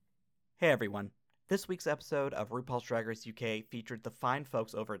Hey everyone. This week's episode of RuPaul's Drag Race UK featured the fine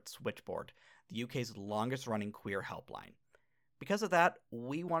folks over at Switchboard, the UK's longest running queer helpline. Because of that,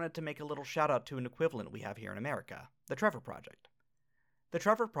 we wanted to make a little shout out to an equivalent we have here in America, the Trevor Project. The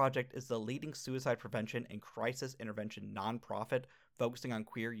Trevor Project is the leading suicide prevention and crisis intervention nonprofit focusing on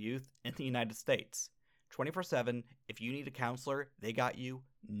queer youth in the United States. 24/7, if you need a counselor, they got you,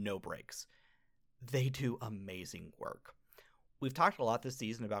 no breaks. They do amazing work. We've talked a lot this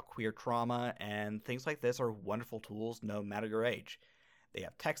season about queer trauma, and things like this are wonderful tools no matter your age. They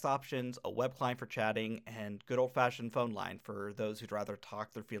have text options, a web client for chatting, and good old-fashioned phone line for those who'd rather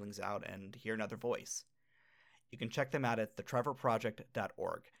talk their feelings out and hear another voice. You can check them out at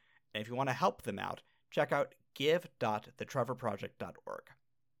thetrevorproject.org. And if you want to help them out, check out give.thetrevorproject.org.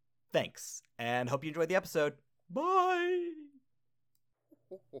 Thanks, and hope you enjoyed the episode. Bye!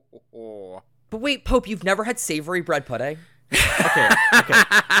 But wait, Pope, you've never had savory bread pudding? Okay.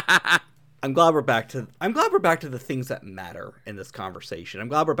 I'm glad we're back to the things that matter in this conversation. I'm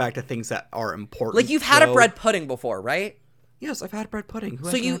glad we're back to things that are important. Like, you've had a bread pudding before, right? Yes, I've had bread pudding. Who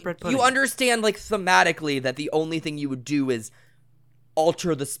so hasn't had bread pudding? You understand, like, thematically that the only thing you would do is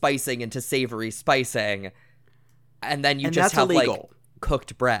alter the spicing into savory spicing, and then you just have, illegal. like,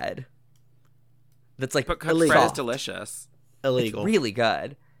 cooked bread. That's, like, but cooked bread is delicious. Illegal. It's really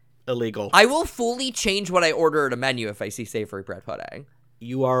good. Illegal. I will fully change what I order at a menu if I see savory bread pudding.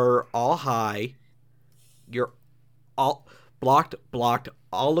 You are all high. You're all blocked.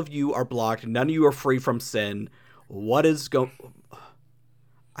 All of you are blocked. None of you are free from sin. What is going...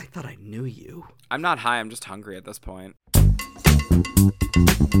 I thought I knew you. I'm not high. I'm just hungry at this point.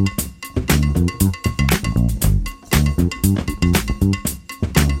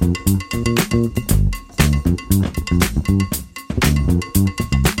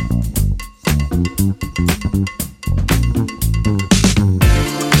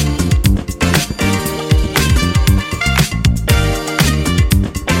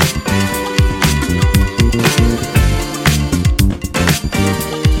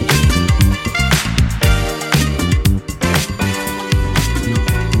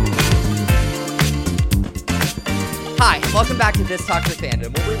 Welcome back to This Toxic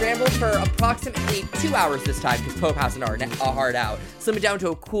Fandom, where we rambled for approximately 2 hours this time because Pope has a hard out. Slim it down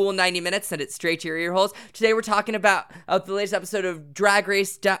to a cool 90 minutes, send it straight to your ear holes. Today we're talking about the latest episode of Drag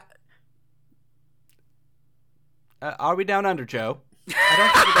Race. Are we down under, Joe? I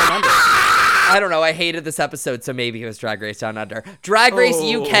don't think we're down under. I don't know. I hated this episode, so maybe it was Drag Race Down Under. Drag Race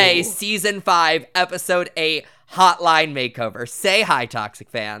UK Season 5, Episode 8, Hotline Makeover. Say hi, Toxic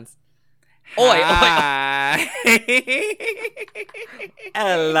fans. Oi, oi.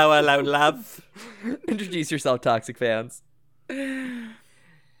 Hello, love. Introduce yourself, Toxic fans. Hello,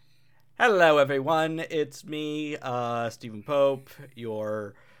 everyone. It's me, Stephen Pope,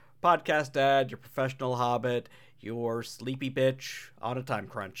 your podcast dad, your professional hobbit, your sleepy bitch on a time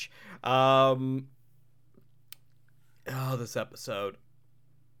crunch. This episode.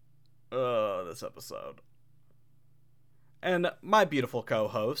 And my beautiful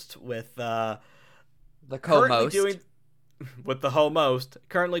co-host with the co-most with the ho-most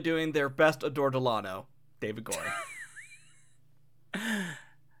currently doing their best Adore Delano, David Gorin.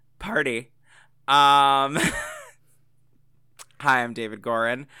 Party. Hi, I'm David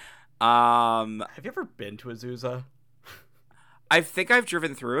Gorin. Have you ever been to Azusa? I think I've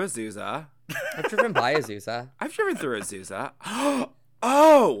driven through Azusa. I've driven by Azusa. I've driven through Azusa.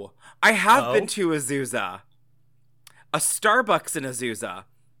 Oh, I have been to Azusa. A Starbucks in Azusa.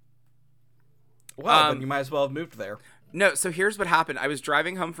 Well, then you might as well have moved there. No, so here's what happened. I was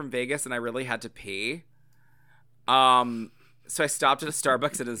driving home from Vegas and I really had to pee. So I stopped at a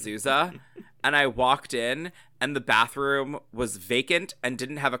Starbucks in Azusa and I walked in and the bathroom was vacant and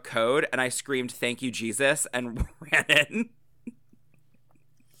didn't have a code and I screamed, "Thank you, Jesus," and ran in.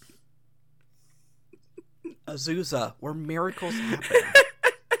 Azusa, where miracles happen.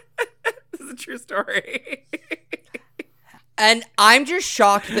 This is a true story. And I'm just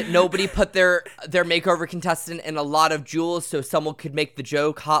shocked that nobody put their makeover contestant in a lot of jewels so someone could make the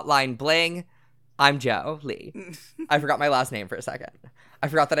joke Hotline Bling. I'm Joe Lee. I forgot my last name for a second. I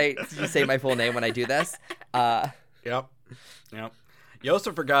forgot that I just say my full name when I do this. Yep. You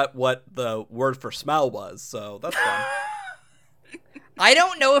also forgot what the word for smell was, so that's fun. I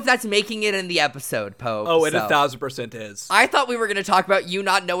don't know if that's making it in the episode, Pope. Oh, it 1,000% is. I thought we were going to talk about you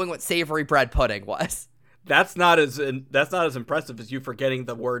not knowing what savory bread pudding was. That's not as impressive as you forgetting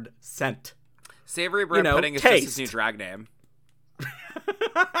the word scent. Savory bread pudding is taste. just his new drag name.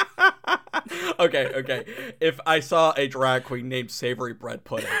 Okay. If I saw a drag queen named Savory Bread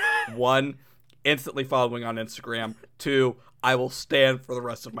Pudding, 1, instantly following on Instagram, 2, I will stand for the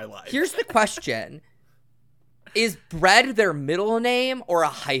rest of my life. Here's the question. Is bread their middle name or a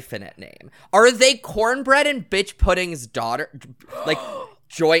hyphenate name? Are they cornbread and bitch pudding's daughter, like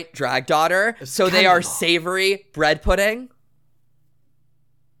joint drag daughter? So they are savory bread pudding?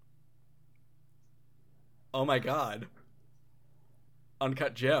 Oh my god.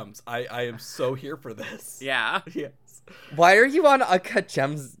 Uncut Gems. I am so here for this. Yeah. Yes. Why are you on Uncut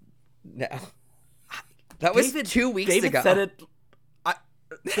Gems now? That was 2 weeks ago.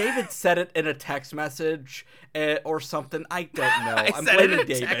 David said it in a text message or something. I don't know. I'm said it blaming in a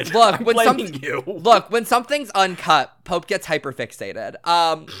David. text. Look, I'm when blaming you. Look, when something's uncut, Pope gets hyperfixated.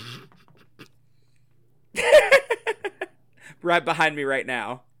 Right behind me right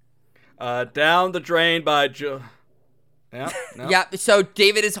now. Down the drain by Yeah. No. Yeah, so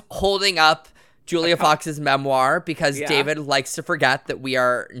David is holding up Julia Fox's memoir because David likes to forget that we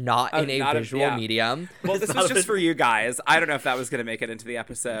are not in a visual medium. Well, this was just for you guys. I don't know if that was going to make it into the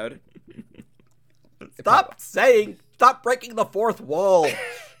episode. Stop breaking the fourth wall.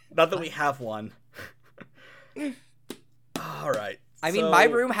 Not that we have one. All right. I mean, my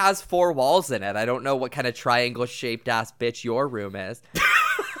room has 4 walls in it. I don't know what kind of triangle-shaped ass bitch your room is.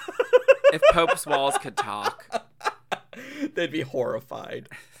 If Pope's walls could talk. They'd be horrified.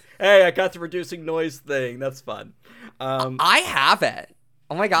 Hey, I got the reducing noise thing. That's fun. I haven't.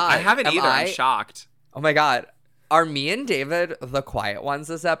 Oh my god. I haven't either. I'm shocked. Oh my god. Are me and David the quiet ones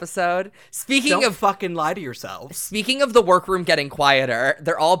this episode? Don't fucking lie to yourselves. Speaking of the workroom getting quieter,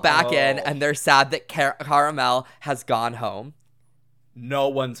 they're all back in and they're sad that Caramel has gone home. No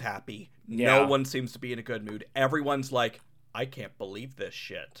one's happy. Yeah. No one seems to be in a good mood. Everyone's like, I can't believe this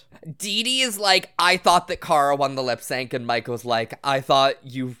shit. Dee Dee is like, I thought that Cara won the lip sync, and Michael's like, I thought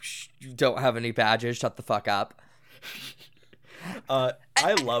you don't have any badges. Shut the fuck up.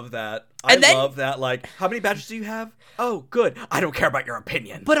 I love that. I love that. Like, how many badges do you have? Oh, good. I don't care about your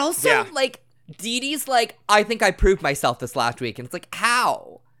opinion. But also, like, Dee Dee's like, I think I proved myself this last week. And it's like,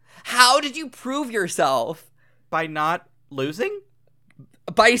 how? How did you prove yourself? By not losing?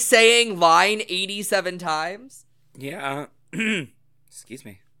 By saying line 87 times? Yeah. Excuse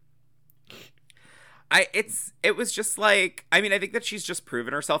me. It was just like, I mean, I think that she's just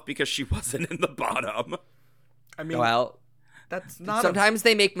proven herself because she wasn't in the bottom. I mean, well, that's not. Sometimes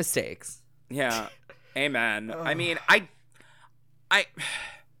they make mistakes. Yeah. Amen. I mean, I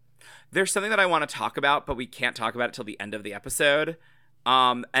there's something that I want to talk about, but we can't talk about it till the end of the episode.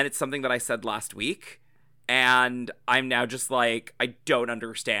 And it's something that I said last week. And I'm now just like, I don't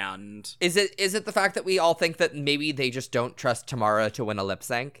understand. Is it the fact that we all think that maybe they just don't trust Tamara to win a lip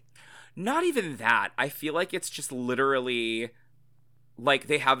sync? Not even that. I feel like it's just literally like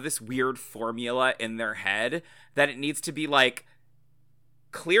they have this weird formula in their head that it needs to be like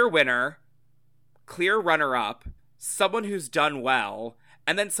clear winner, clear runner-up, someone who's done well,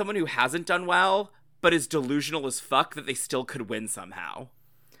 and then someone who hasn't done well but is delusional as fuck that they still could win somehow.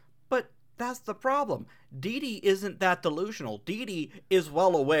 But that's the problem. Dee Dee isn't that delusional. Dee Dee is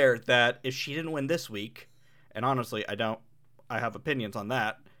well aware that if she didn't win this week, and honestly, I have opinions on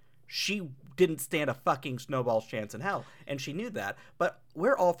that, she didn't stand a fucking snowball's chance in hell, and she knew that. But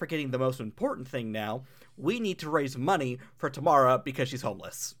we're all forgetting the most important thing now. We need to raise money for Tamara because she's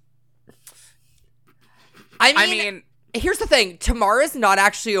homeless. I mean, here's the thing. Tamara's not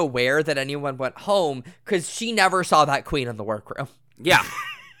actually aware that anyone went home because she never saw that queen in the workroom. Yeah.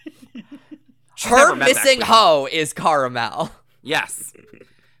 Her missing hoe is Caramel. Yes.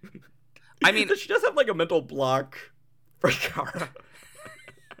 I mean, she does have like a mental block for Cara.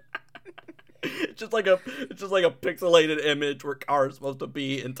 It's just like a pixelated image where Cara's supposed to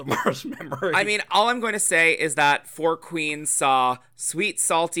be in Tamara's memory. I mean, all I'm going to say is that 4 queens saw sweet,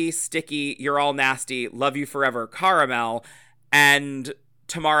 salty, sticky, you're all nasty, love you forever, Caramel, and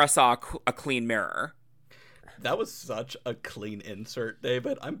Tamara saw a clean mirror. That was such a clean insert,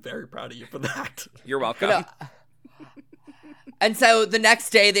 David. I'm very proud of you for that. You're welcome. And so the next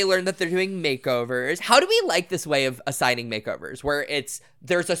day they learn that they're doing makeovers. How do we like this way of assigning makeovers where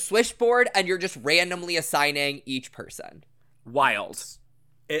there's a switchboard and you're just randomly assigning each person? Wild.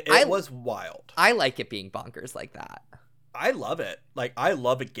 It was wild. I like it being bonkers like that. I love it. Like, I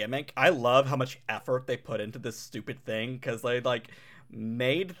love a gimmick. I love how much effort they put into this stupid thing because they like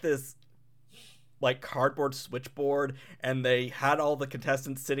made this like cardboard switchboard and they had all the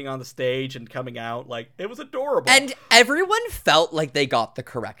contestants sitting on the stage and coming out. Like, it was adorable. And everyone felt like they got the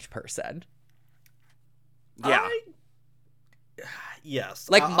correct person. Yeah. Yes.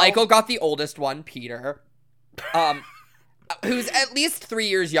 Like, Michael got the oldest one, Peter, who's at least 3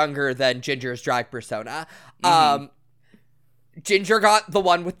 years younger than Ginger's drag persona. Ginger got the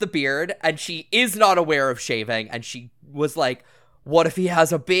one with the beard, and she is not aware of shaving, and she was like, what if he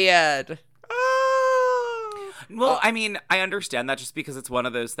has a beard? Well, I mean, I understand that just because it's one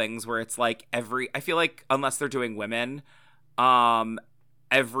of those things where it's like I feel like unless they're doing women,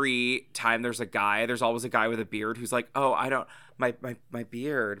 every time there's always a guy with a beard who's like, oh, I don't, my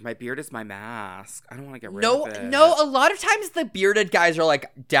beard is my mask. I don't want to get rid of it. No, a lot of times the bearded guys are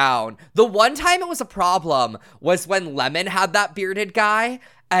like down. The one time it was a problem was when Lemon had that bearded guy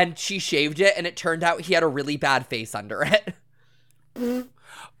and she shaved it and it turned out he had a really bad face under it.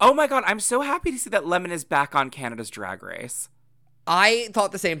 Oh my God, I'm so happy to see that Lemon is back on Canada's Drag Race. I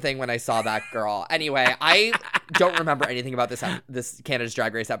thought the same thing when I saw that girl. Anyway, I don't remember anything about this Canada's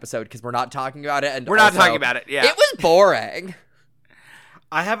Drag Race episode because we're not talking about it. And we're not talking about it, yeah. It was boring.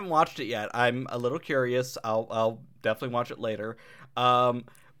 I haven't watched it yet. I'm a little curious. I'll definitely watch it later.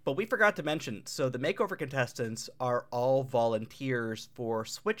 But we forgot to mention, so the Makeover contestants are all volunteers for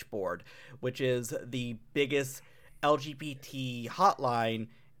Switchboard, which is the biggest LGBT hotline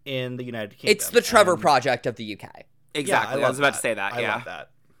in the United Kingdom. It's the Trevor Project of the UK. Exactly. Yeah, I was about to say that. I love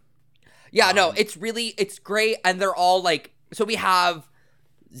that. Yeah, no, it's great, and they're all like, so we have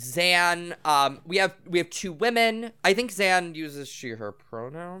Zan, we have two women. I think Zan uses she/her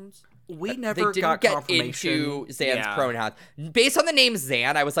pronouns. We never didn't got get confirmation into Zan's pronouns. Based on the name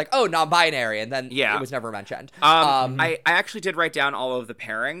Zan, I was like, oh, non-binary, and then it was never mentioned. I actually did write down all of the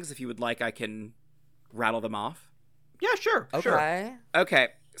pairings. If you would like, I can rattle them off. Yeah, sure. Okay,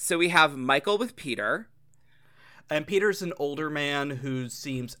 so we have Michael with Peter. And Peter's an older man who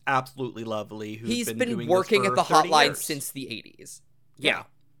seems absolutely lovely. He's been doing working at the 30 hotline years. since the 80s. Yeah.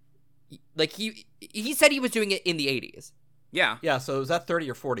 Like, he said he was doing it in the 80s. Yeah. Yeah, so is that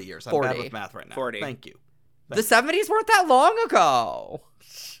 30 or 40 years? I'm 40. bad with math right now. 40. Thank you. The 70s weren't that long ago.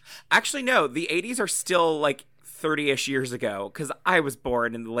 Actually, no. The 80s are still, like, 30-ish years ago, because I was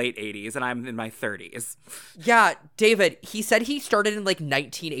born in the late 80s, and I'm in my 30s. Yeah, David, he said he started in, like,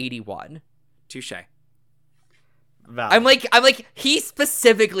 1981. Touche. Valid. I'm like, he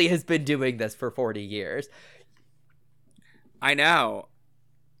specifically has been doing this for 40 years. I know.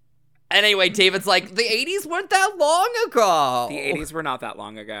 Anyway, David's like, the 80s weren't that long ago. The 80s were not that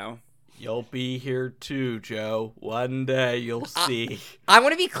long ago. You'll be here too, Joe. One day you'll see. I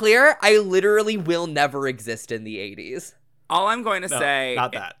want to be clear, I literally will never exist in the 80s. All I'm going to say...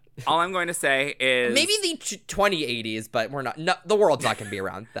 Not that. All I'm going to say is... Maybe the 2080s, but we're not... No, the world's not going to be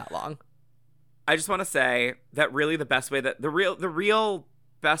around that long. I just want to say that really the best way that... The real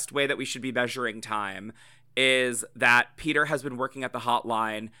best way that we should be measuring time is that Peter has been working at the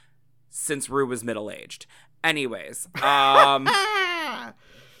hotline since Rue was middle-aged. Anyways, that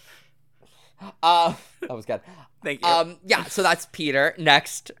was good. Thank you. Yeah, so that's Peter.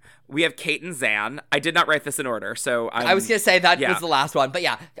 Next, we have Kate and Zan. I did not write this in order, so I was gonna say that was the last one, but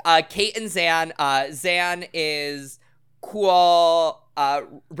yeah, Kate and Zan. Zan is cool,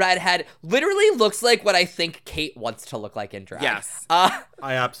 redhead. Literally looks like what I think Kate wants to look like in drag. Yes, I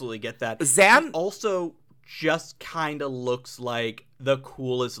absolutely get that. Zan also just kind of looks like the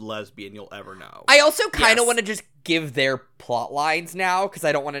coolest lesbian you'll ever know. I also kind of want to just give their plot lines now because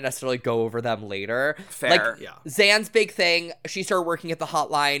I don't want to necessarily go over them later. Fair. Like, Yeah. Zan's big thing, she started working at the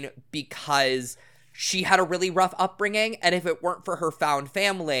hotline because she had a really rough upbringing, and if it weren't for her found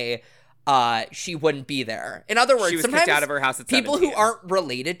family, she wouldn't be there. In other words, she was sometimes kicked out of her house at people 17. who aren't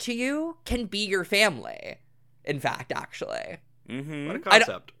related to you can be your family. In fact, actually. Mm-hmm. What a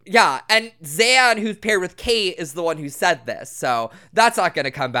concept. Yeah, and Zan, who's paired with Kate, is the one who said this, so that's not going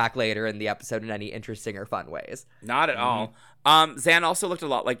to come back later in the episode in any interesting or fun ways. Not at all. Zan also looked a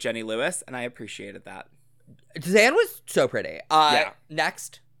lot like Jenny Lewis, and I appreciated that. Zan was so pretty.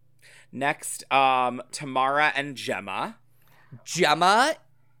 Next, Tamara and Gemma. Gemma,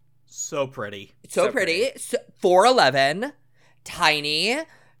 So pretty. so pretty. 4'11", tiny,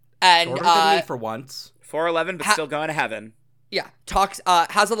 and Shorter than me for once. 4'11", but still going to heaven. yeah, talks.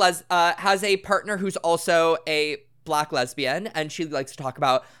 Has a partner who's also a black lesbian, and she likes to talk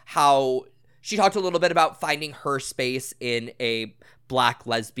about how she talked a little bit about finding her space in a black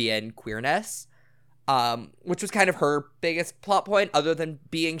lesbian queerness, which was kind of her biggest plot point, other than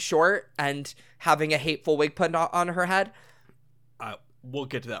being short and having a hateful wig put on her head. We'll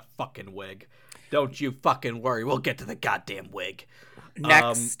get to that fucking wig. Don't you fucking worry. We'll get to the goddamn wig.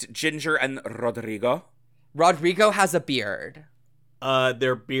 Next, Ginger and Rodrigo. Rodrigo has a beard.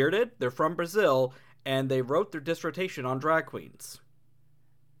 They're bearded. They're from Brazil, and they wrote their dissertation on drag queens.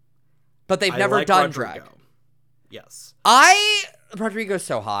 But they've I never like done Rodrigo. drag. Yes. Rodrigo's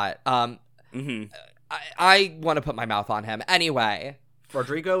so hot. Mm-hmm. I want to put my mouth on him. Anyway.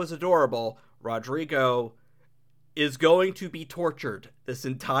 Rodrigo is adorable. Rodrigo is going to be tortured this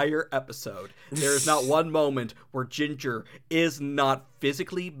entire episode. There is not one moment where Ginger is not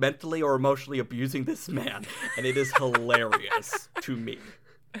physically, mentally, or emotionally abusing this man, and it is hilarious to me.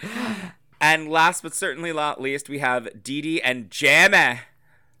 And last but certainly not least, we have Dee Dee and Jamie.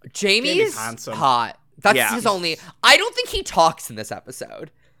 Jamie's handsome. hot. That's his only... I don't think he talks in this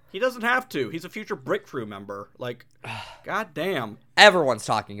episode. He doesn't have to. He's a future Brick Crew member. Like, goddamn. Everyone's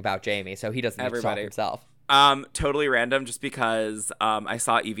talking about Jamie, so he doesn't need to talk himself. Totally random, just because I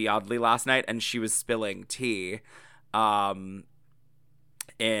saw Evie Oddly last night, and she was spilling tea in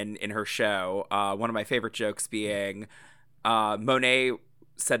her show. One of my favorite jokes being Monet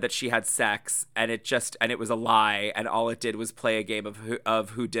said that she had sex, and it was a lie, and all it did was play a game of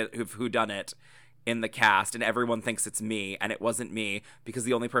who done it in the cast, and everyone thinks it's me, and it wasn't me, because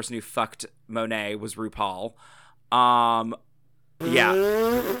the only person who fucked Monet was RuPaul.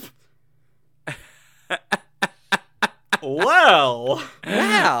 Yeah. Well.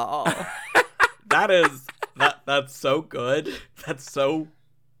 Wow. That's so good. That's so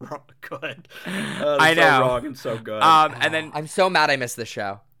good. I know. So wrong and so good. And then I'm so mad I missed the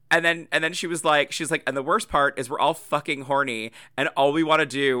show. And then she's like, and the worst part is we're all fucking horny, and all we want to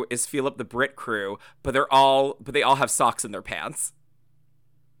do is feel up the Brit crew, but they all have socks in their pants.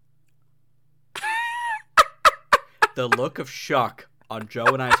 The look of shock on Joe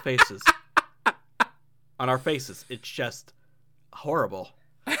and I's faces, on our faces, it's just horrible.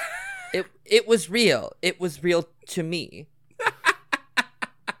 It was real. It was real to me.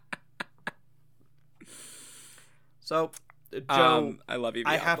 So, Joe, I love you.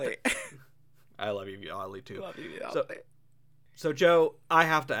 I love you, Oddly, too. Love you, So, Joe, I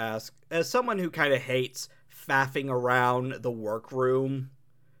have to ask, as someone who kind of hates faffing around the workroom,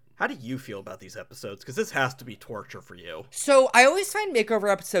 how do you feel about these episodes? Because this has to be torture for you. So I always find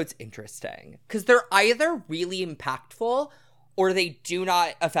makeover episodes interesting because they're either really impactful or they do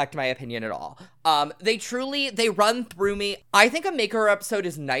not affect my opinion at all. They run through me. I think a makeover episode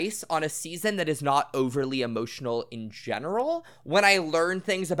is nice on a season that is not overly emotional in general when I learn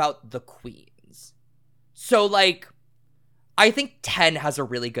things about the queens. So, like, I think 10 has a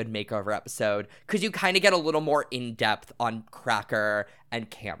really good makeover episode because you kind of get a little more in-depth on Cracker and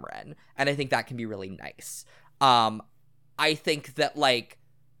Cameron, and I think that can be really nice. I think that, like,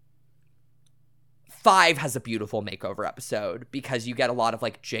 5 has a beautiful makeover episode because you get a lot of,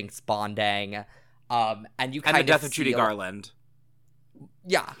 like, Jinx bonding, and you kind and the death of Judy Garland.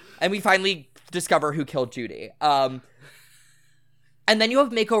 Yeah, and we finally discover who killed Judy. And then you have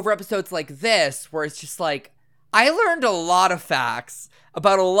makeover episodes like this where it's just like, I learned a lot of facts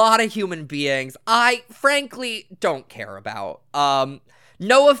about a lot of human beings I frankly don't care about.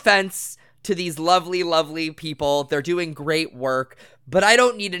 No offense to these lovely, lovely people. They're doing great work, but I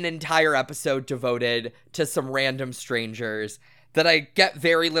don't need an entire episode devoted to some random strangers that I get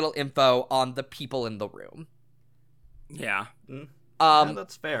very little info on the people in the room. Yeah. Yeah,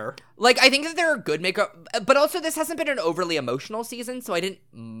 that's fair. Like, I think that there are good makeup, but also this hasn't been an overly emotional season, so I didn't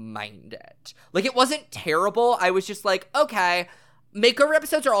mind it. Like, it wasn't terrible. I was just like, okay. Makeover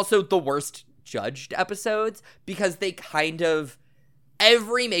episodes are also the worst judged episodes because they kind of,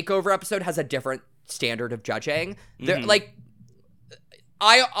 every makeover episode has a different standard of judging. They're like,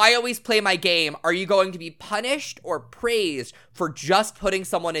 I always play my game. Are you going to be punished or praised for just putting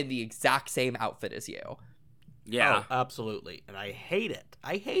someone in the exact same outfit as you? Yeah. Oh, absolutely. And I hate it.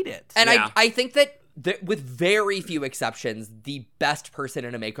 And yeah. I think that with very few exceptions, the best person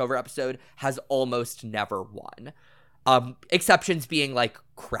in a makeover episode has almost never won. Exceptions being like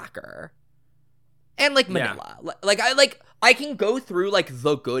Cracker and like Manila. Yeah. I can go through like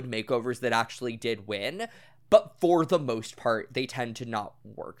the good makeovers that actually did win, but for the most part, they tend to not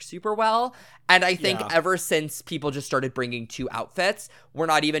work super well. And I think ever since people just started bringing 2 outfits, we're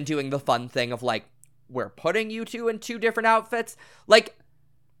not even doing the fun thing of like, we're putting you 2 in 2 different outfits. Like,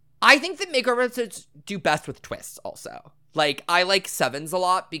 I think that makeover episodes do best with twists also. Like, I like 7s a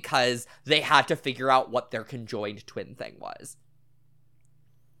lot because they had to figure out what their conjoined twin thing was.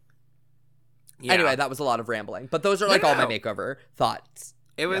 Yeah. Anyway, that was a lot of rambling. But those are all my makeover thoughts.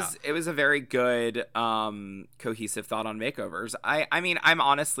 It was a very good cohesive thought on makeovers. I mean, I'm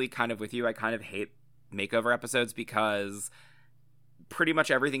honestly kind of with you. I kind of hate makeover episodes because pretty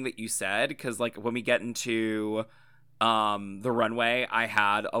much everything that you said, because like when we get into the runway, I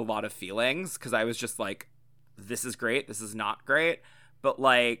had a lot of feelings because I was just like, this is great, this is not great, but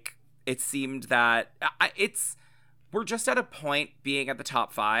like it seemed that we're just at a point being at the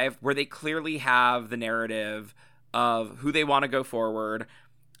top 5 where they clearly have the narrative of who they want to go forward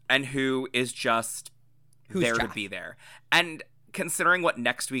and who is just there to be there. And considering what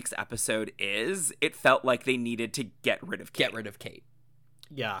next week's episode is, it felt like they needed to get rid of Kate.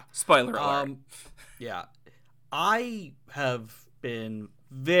 Yeah. Spoiler alert. Yeah. I have been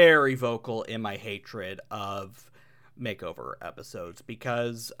very vocal in my hatred of Makeover episodes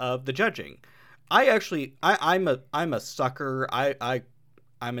because of the judging. I'm a sucker. I'm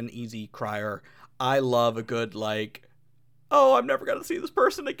an easy crier. I love a good, like, oh, I'm never gonna see this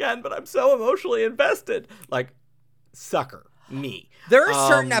person again, but I'm so emotionally invested. Like, sucker. Me. There are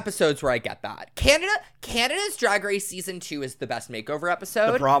certain episodes where I get that. Canada's Drag Race Season 2 is the best Makeover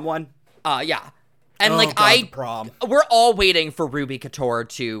episode. The prom one? Yeah. And the prom. We're all waiting for Ruby Couture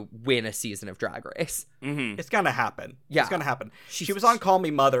to win a season of Drag Race. Mm-hmm. It's gonna happen. Yeah. It's gonna happen. She was on Call Me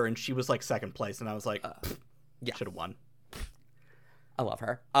Mother, and she was like second place, and I was like, yeah, should have won. I love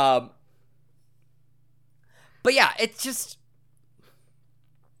her. But yeah, it's just.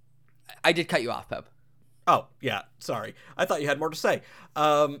 I did cut you off, Pope. Oh yeah, sorry. I thought you had more to say.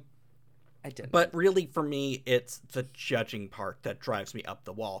 I did. But really, for me, it's the judging part that drives me up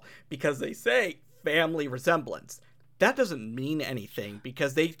the wall because they say family resemblance. That doesn't mean anything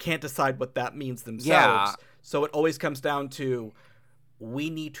because they can't decide what that means themselves. Yeah. So it always comes down to,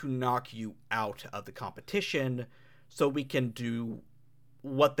 we need to knock you out of the competition so we can do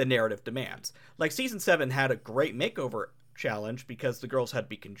what the narrative demands. Like, season 7 had a great makeover challenge because the girls had to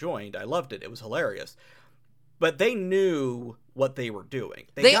be conjoined. I loved it. It was hilarious. But they knew what they were doing.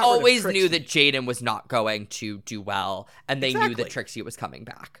 They always knew that Jaden was not going to do well, and they knew that Trixie was coming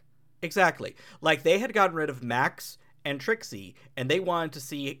back. Exactly. Like, they had gotten rid of Max and Trixie, and they wanted to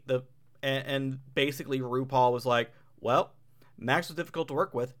see and basically RuPaul was like, well, Max was difficult to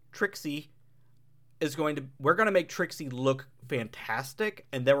work with. Trixie we're going to make Trixie look fantastic,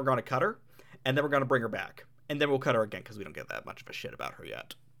 and then we're going to cut her, and then we're going to bring her back. And then we'll cut her again because we don't give that much of a shit about her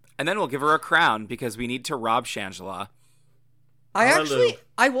yet. And then we'll give her a crown because we need to rob Shangela.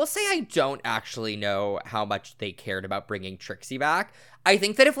 I will say I don't actually know how much they cared about bringing Trixie back. I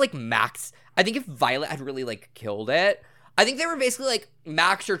think that if Violet had really, like, killed it, I think they were basically like,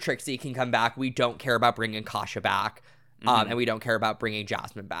 Max or Trixie can come back. We don't care about bringing Kasha back. And we don't care about bringing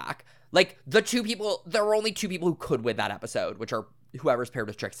Jasmine back. Like, there were only 2 people who could win that episode, which are whoever's paired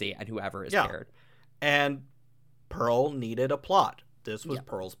with Trixie and whoever is paired. And Pearl needed a plot. This was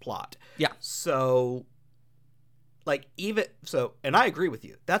Pearl's plot. Yeah. So, like, and I agree with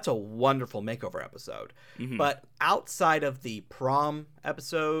you. That's a wonderful makeover episode. Mm-hmm. But outside of the prom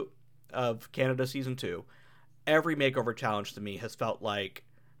episode of Canada Season 2, every makeover challenge to me has felt like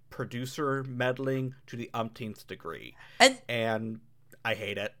producer meddling to the umpteenth degree. And I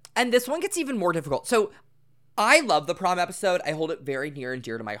hate it. And this one gets even more difficult. So, I love the prom episode. I hold it very near and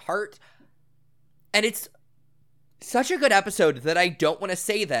dear to my heart. And it's such a good episode that I don't want to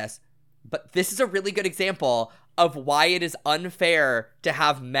say this, but this is a really good example of why it is unfair to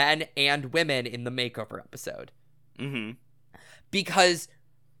have men and women in the makeover episode. Mm-hmm. Because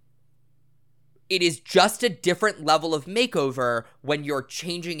it is just a different level of makeover when you're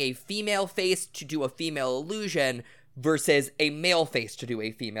changing a female face to do a female illusion versus a male face to do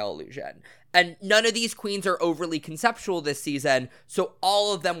a female illusion. And none of these queens are overly conceptual this season, so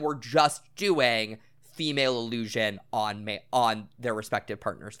all of them were just doing female illusion on their respective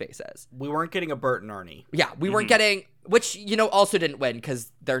partners' faces. We weren't getting a Bert and Ernie. Yeah, we weren't getting, which, also didn't win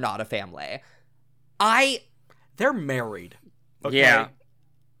because they're not a family. They're married. Okay? Yeah.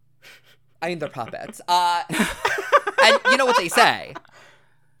 I mean, they're puppets. And you know what they say?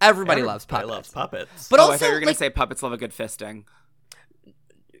 Everybody loves puppets. Loves puppets. But also, I thought you were going to say puppets love a good fisting.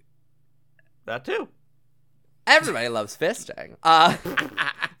 That too. Everybody loves fisting.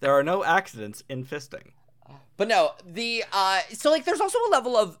 There are no accidents in fisting. But no, so like there's also a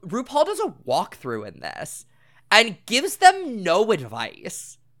level of RuPaul does a walkthrough in this and gives them no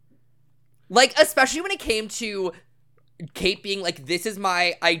advice. Like, especially when it came to Kate being like, this is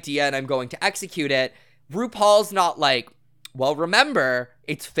my idea and I'm going to execute it. RuPaul's not like, well, remember,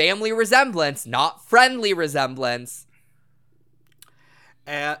 it's family resemblance, not friendly resemblance.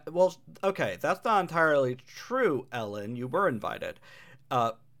 Well, okay, that's not entirely true, Ellen. You were invited.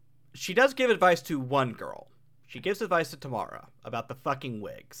 She does give advice to one girl. She gives advice to Tamara about the fucking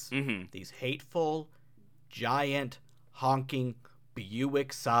wigs. Mm-hmm. These hateful, giant, honking,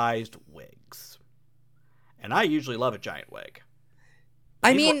 Buick-sized wigs. And I usually love a giant wig.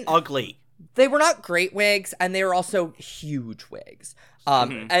 These were ugly. They were not great wigs, and they were also huge wigs.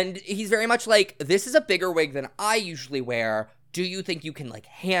 And he's very much like, this is a bigger wig than I usually wear. Do you think you can, like,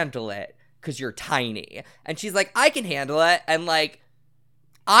 handle it? Because you're tiny. And she's like, I can handle it. And, like,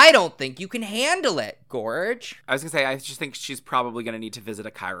 I don't think you can handle it, Gorge. I was going to say, I just think she's probably going to need to visit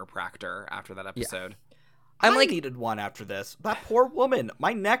a chiropractor after that episode. I'm I like, needed one after this. That poor woman.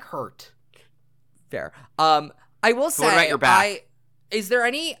 My neck hurt. fair. I will say, what about your back? Is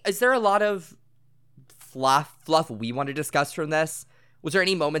there a lot of fluff we want to discuss from this? Was there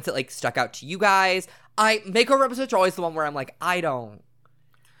any moments that like stuck out to you guys? Makeover episodes are always the one where I'm like, I don't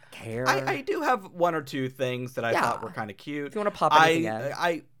care. I do have one or two things that I Yeah. thought were kind of cute. If you want to pop anything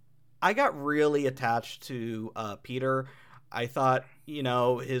in. I got really attached to Peter. I thought,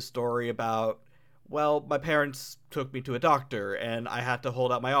 his story about, well, my parents took me to a doctor and I had to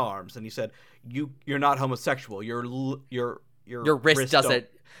hold out my arms, and he said, "You're not homosexual. Your wrist doesn't.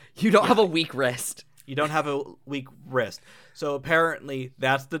 You don't have a weak wrist. You don't have a weak wrist." So apparently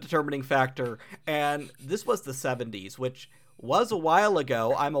that's the determining factor. And this was the 70s, which was a while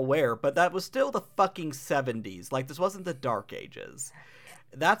ago, I'm aware, but that was still the fucking 70s. Like, this wasn't the Dark Ages.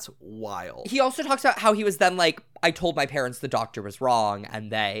 That's wild. He also talks about how he was then like, I told my parents the doctor was wrong, and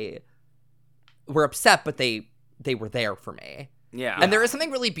they were upset, but they were there for me. Yeah. And there is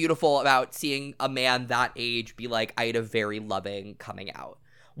something really beautiful about seeing a man that age be like, I had a very loving coming out.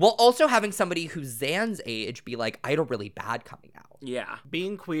 While also having somebody who's Zan's age be like, I had a really bad coming out. Yeah.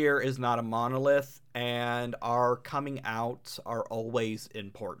 Being queer is not a monolith, and our coming outs are always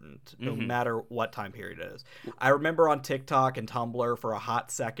important, no matter what time period it is. I remember on TikTok and Tumblr for a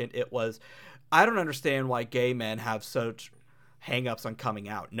hot second, it was, I don't understand why gay men have such hang-ups on coming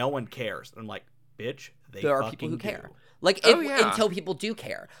out. No one cares. I'm like, bitch, There are fucking people who do. care. Like, yeah. until people do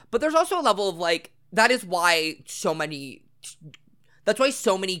care. But there's also a level of like, that is why so many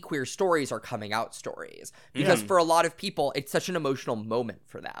queer stories are coming out stories. Because for a lot of people, it's such an emotional moment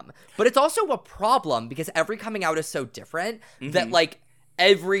for them. But it's also a problem because every coming out is so different that like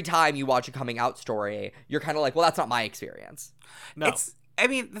every time you watch a coming out story, you're kind of like, well, that's not my experience. No.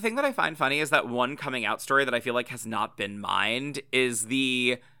 The thing that I find funny is that one coming out story that I feel like has not been mined is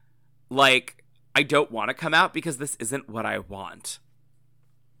the, like, I don't want to come out because this isn't what I want.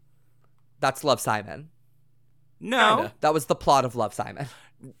 That's Love, Simon. No. Kinda. That was the plot of Love, Simon.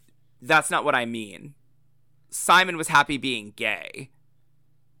 That's not what I mean. Simon was happy being gay.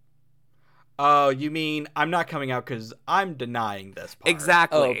 Oh, you mean I'm not coming out because I'm denying this part.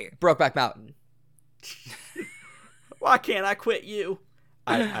 Exactly. Brokeback Mountain. Why can't I quit you?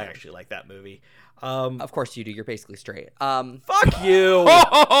 I actually like that movie. Of course you do. You're basically straight. Fuck you.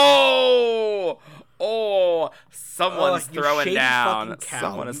 Someone's you throwing shady down. fucking cow.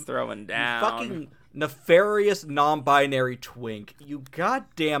 Someone is throwing down. Fucking nefarious non-binary twink. You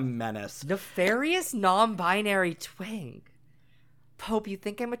goddamn menace. Nefarious non-binary twink. Pope, you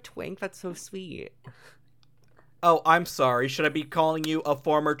think I'm a twink? That's so sweet. Oh, I'm sorry. Should I be calling you a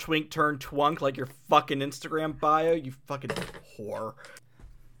former twink turned twunk like your fucking Instagram bio? You fucking whore.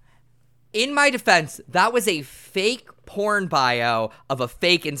 In my defense, that was a fake porn bio of a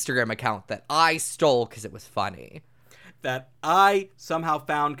fake Instagram account that I stole because it was funny. That I somehow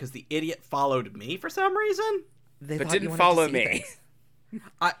found because the idiot followed me for some reason? They But thought you didn't wanted to follow see me.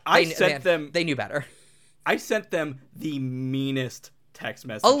 things. I sent them. They knew better. I sent them the meanest text A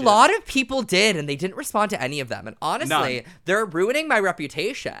messages. lot of people did, and they didn't respond to any of them. And honestly, None. they're ruining my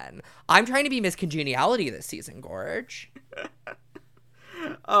reputation. I'm trying to be Miss Congeniality this season, Gorge.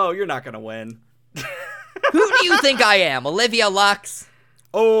 Oh, you're not gonna win. Who do you think I am? Olivia Lux?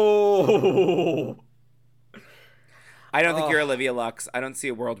 Oh. I don't think you're Olivia Lux. I don't see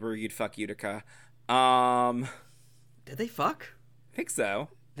a world where you'd fuck Utica. Did they fuck? I think so.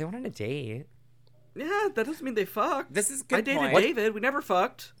 They went on a date. Yeah, that doesn't mean they fucked. This is a good I dated point. David. We never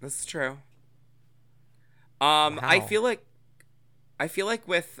fucked. This is true. Wow. I feel like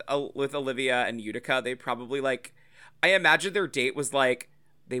with Olivia and Utica, they probably like. I imagine their date was like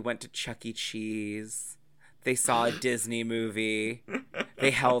they went to Chuck E. Cheese, they saw a Disney movie,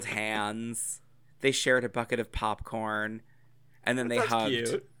 they held hands, they shared a bucket of popcorn, and then they That's hugged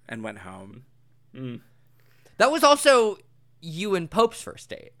cute. and went home. That was also you and Pope's first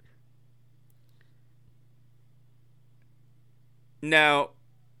date. No.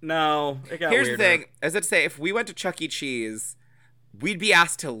 It got Here's weirder. the thing. As I'd say, if we went to Chuck E. Cheese, we'd be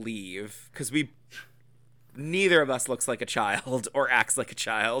asked to leave because neither of us looks like a child or acts like a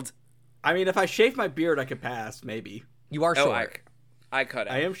child. I mean, if I shaved my beard, I could pass, maybe. You are short. I could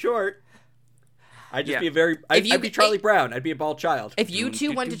have. I am short. I'd just Yeah. be a very... I'd be Charlie Brown. I'd be a bald child. If you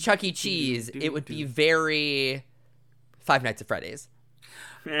two went to Chuck E. Cheese, it would be very Five Nights at Freddy's.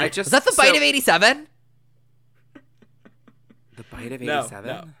 I just Was that the bite of 87? The bite of No,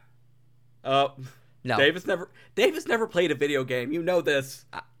 87? no. No. Davis never played a video game. You know this.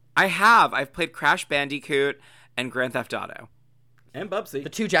 I have. I've played Crash Bandicoot and Grand Theft Auto. And Bubsy. The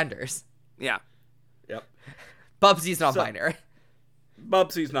two genders. Yeah. Yep. Bubsy's non-binary.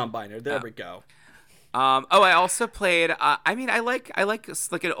 Bubsy's non-binary. There Oh. we go. I also played. I like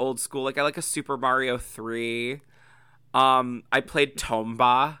like an old school. Like I like a Super Mario 3. I played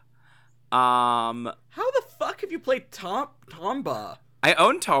Tomba. How the fuck have you played Tomba? I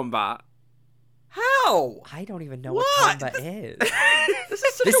own Tomba. How? I don't even know What? what Tomba is.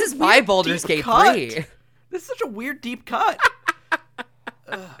 This is my weird, Baldur's deep Gate cut. 3. This is such a weird deep cut.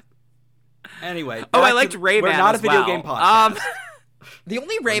 Anyway. I liked Rayman. We're not as a video well. game podcast. The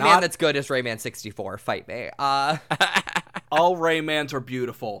only Rayman not- that's good is Rayman 64. Fight me. All Raymans are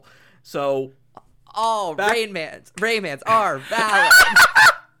beautiful. So All Back- Raymans are valid.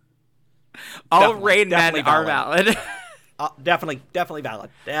 All Definitely, Rain Men definitely are valid. valid. definitely valid.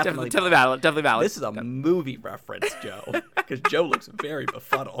 Definitely valid. Definitely valid. This is a movie reference, Joe, because Joe looks very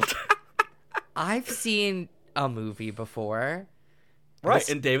befuddled. I've seen a movie before. Right,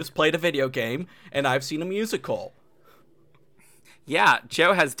 and Davis played a video game, and I've seen a musical. Yeah,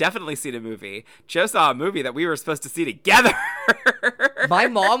 Joe has definitely seen a movie. Joe saw a movie that we were supposed to see together. My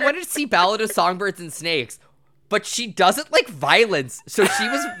mom wanted to see Ballad of Songbirds and Snakes, but she doesn't like violence, so she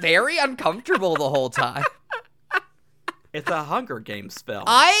was very uncomfortable the whole time. It's a Hunger Games film.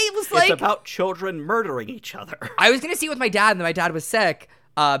 I was like, it's about children murdering each other. I was gonna see it with my dad, and then my dad was sick,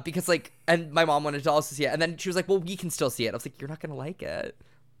 because like, and my mom wanted to also see it, and then she was like, "Well, we can still see it." I was like, "You're not gonna like it,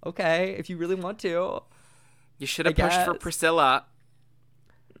 okay? If you really want to." You should have I pushed for guess. Priscilla.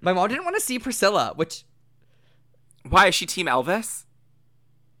 My mom didn't want to see Priscilla, which Why is she Team Elvis?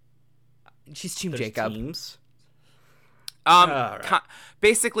 she's Team There's Jacob. teams. Right.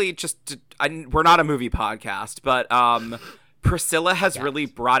 Basically, we're not a movie podcast, but Priscilla has really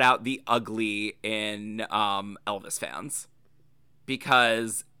brought out the ugly in Elvis fans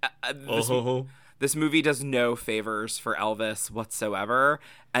because this movie does no favors for Elvis whatsoever,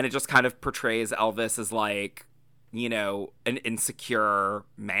 and it just kind of portrays Elvis as like, you know, an insecure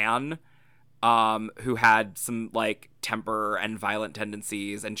man who had some like temper and violent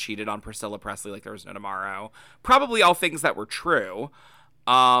tendencies and cheated on Priscilla Presley like there was no tomorrow. Probably all things that were true.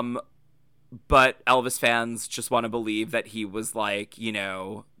 But Elvis fans just want to believe that he was like, you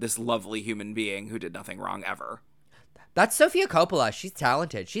know, this lovely human being who did nothing wrong ever. That's Sofia Coppola. She's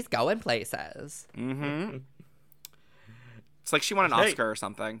talented. She's going places. Mm-hmm. It's like she won an Oscar or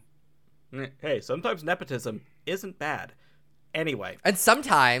something. Hey, sometimes nepotism isn't bad. Anyway, And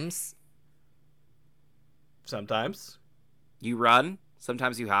sometimes You run,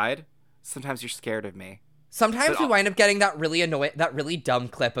 sometimes you hide, sometimes you're scared of me. we wind up getting that really dumb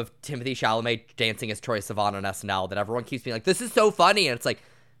clip of Timothée Chalamet dancing as Troye Sivan on SNL that everyone keeps being like, "This is so funny," and it's like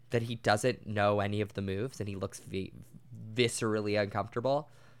that he doesn't know any of the moves and he looks viscerally uncomfortable.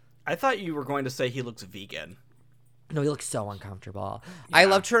 I thought you were going to say he looks vegan. No, he looks so uncomfortable. Yeah. I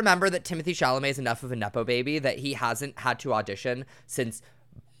love to remember that Timothée Chalamet is enough of a nepo baby that he hasn't had to audition since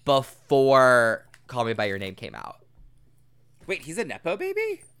before Call Me by Your Name came out. Wait, he's a nepo baby?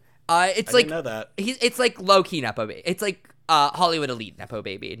 It's I like didn't know that. It's like low key nepo baby. It's like Hollywood elite nepo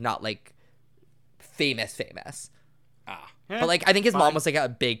baby, not like famous. But like I think his mom was like a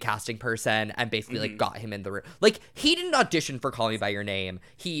big casting person and basically like got him in the room. Like he didn't audition for Call Me by Your Name.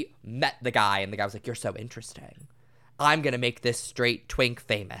 He met the guy and the guy was like, "You're so interesting. I'm gonna make this straight twink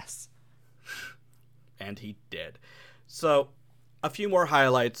famous." And he did. So, a few more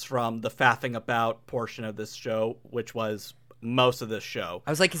highlights from the faffing about portion of this show, which was most of this show. I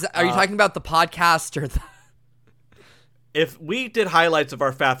was like, are you talking about the podcast or the... If we did highlights of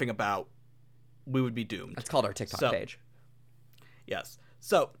our faffing about, we would be doomed. That's called our TikTok page. Yes.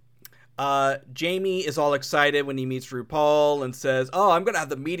 So, Jamie is all excited when he meets RuPaul and says, "Oh, I'm going to have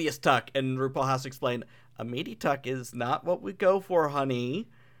the meatiest tuck." And RuPaul has to explain, a meaty tuck is not what we go for, honey.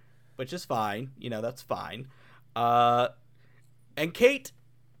 Which is fine. You know, that's fine. And Kate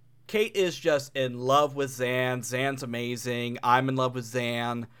is just in love with Zan. Zan's amazing. I'm in love with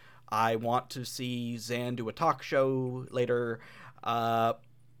Zan. I want to see Zan do a talk show later.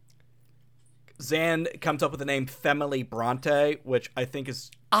 Zan comes up with the name Femily Bronte, which I think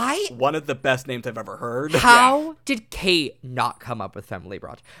is one of the best names I've ever heard. How did Kate not come up with Femily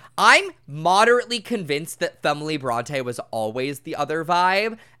Bronte? I'm moderately convinced that Femily Bronte was always the other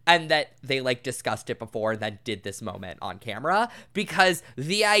vibe and that they like discussed it before and then did this moment on camera, because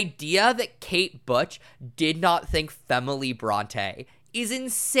the idea that Kate Butch did not think Femily Bronte is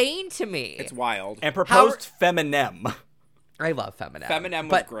insane to me. It's wild. And proposed Feminem. I love Feminem. Feminem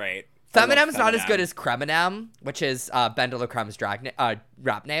was great. Feminem's not as good as Creminem, which is Ben de la Crème's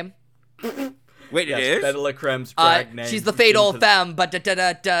rap name. Wait, Yes, it is? Ben de la Crème's drag name. She's the fatal femme, but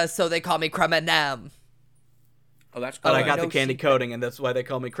so they call me Creminem. Oh, that's But cool. I got no, the candy she- coating, and that's why they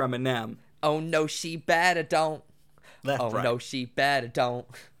call me Creminem. Oh no, she better don't. Left, Oh right. no, she better don't.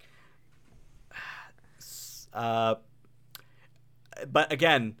 But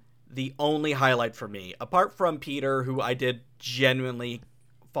again, the only highlight for me, apart from Peter, who I did genuinely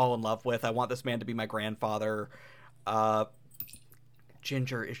fall in love with, I want this man to be my grandfather.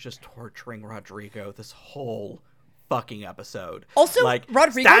 Ginger is just torturing Rodrigo this whole fucking episode. Also, like,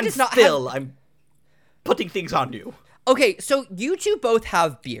 Rodrigo stand does not still. have... I'm putting things on you. Okay, so you two both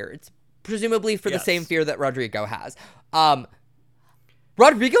have beards, presumably for the same fear that Rodrigo has.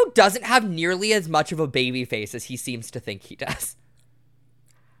 Rodrigo doesn't have nearly as much of a baby face as he seems to think he does.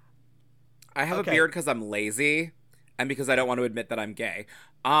 I have a beard because I'm lazy and because I don't want to admit that I'm gay.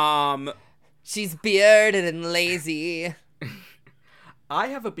 She's bearded and lazy. I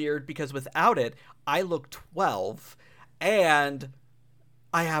have a beard because without it, I look 12, and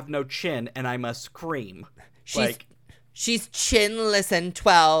I have no chin, and I must scream. She's chinless and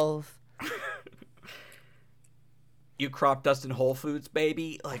 12. You crop dust in Whole Foods,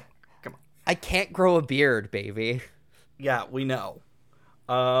 baby? Like, come on. I can't grow a beard, baby. Yeah, we know.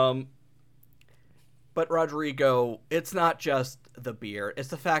 But Rodrigo, it's not just the beard. It's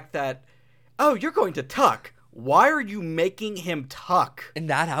the fact that, oh, you're going to tuck. Why are you making him tuck? In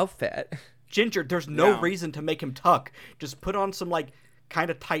that outfit. Ginger, there's no reason to make him tuck. Just put on some, like, kind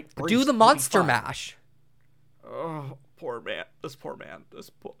of tight briefs. Do the monster mash. Oh, poor man. This poor man.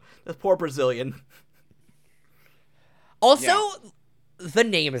 This poor Brazilian. Also, the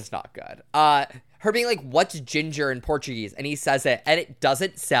name is not good. Her being like, what's ginger in Portuguese? And he says it, and it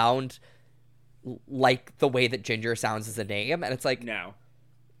doesn't sound like the way that ginger sounds as a name. And it's like... No.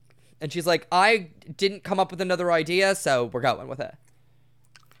 And she's like, I didn't come up with another idea, so we're going with it.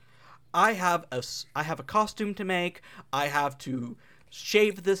 I have a costume to make. I have to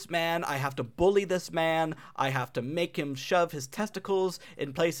shave this man. I have to bully this man. I have to make him shove his testicles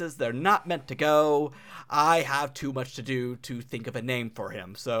in places they're not meant to go. I have too much to do to think of a name for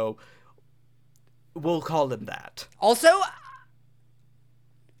him, so we'll call him that. Also,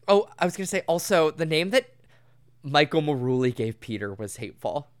 I was going to say, also, the name that Michael Maruli gave Peter was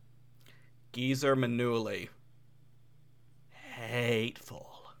hateful. Geezer Manuli. Hateful.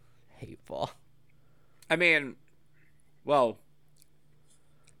 I mean, well,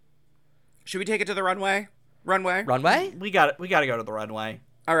 should we take it to the runway? Runway? We got to go to the runway.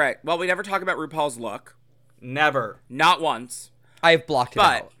 All right. Well, we never talk about RuPaul's look. Never. Not once. I've blocked it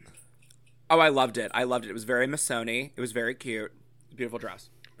out. Oh, I loved it. It was very Missoni. It was very cute. Beautiful dress.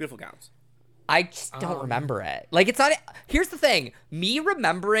 Beautiful gowns. I just don't remember it. Like, it's not... Here's the thing. Me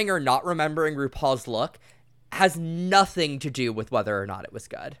remembering or not remembering RuPaul's look has nothing to do with whether or not it was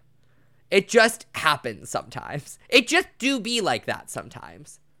good. It just happens sometimes. It just do be like that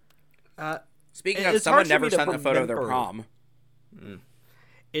sometimes. Speaking of, someone never sent a photo of their prom.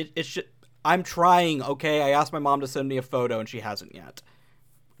 It should... I'm trying, okay? I asked my mom to send me a photo, and she hasn't yet.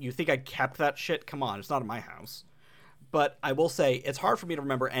 You think I kept that shit? Come on, it's not in my house. But I will say, it's hard for me to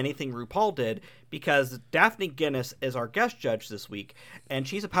remember anything RuPaul did, because Daphne Guinness is our guest judge this week, and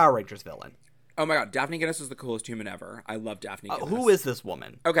she's a Power Rangers villain. Oh my god, Daphne Guinness is the coolest human ever. I love Daphne Guinness. Who is this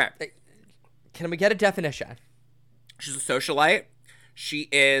woman? Okay. Can we get a definition? She's a socialite. She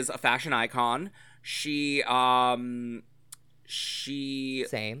is a fashion icon. She Same.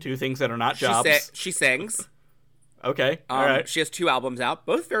 Two things that are not jobs. She sings. Okay. All right. She has 2 albums out,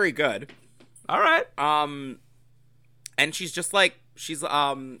 both very good. All right. And she's just like she's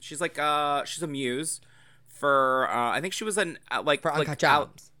a muse for I think she was an For Uncut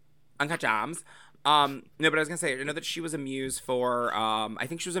Gems. Uncut Gems. No, but I was gonna say, I know that she was a muse for I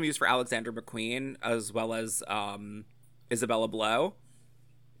think she was a muse for Alexander McQueen as well as Isabella Blow.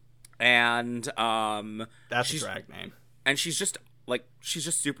 And that's a drag name. And she's just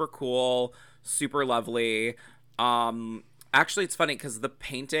super cool, super lovely. Actually, it's funny because the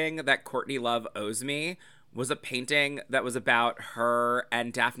painting that Courtney Love owes me was a painting that was about her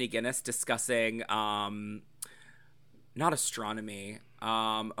and Daphne Guinness discussing not astronomy.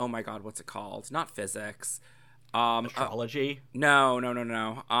 Oh my god, what's it called? Not physics. Astrology? No.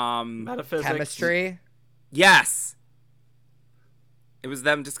 Metaphysics? Chemistry? Yes. It was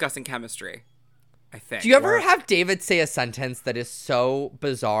them discussing chemistry, I think. Do you ever have David say a sentence that is so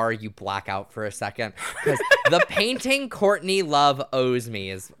bizarre you black out for a second? Because the painting Courtney Love owes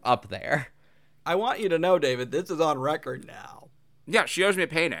me is up there. I want you to know, David, this is on record now. Yeah, she owes me a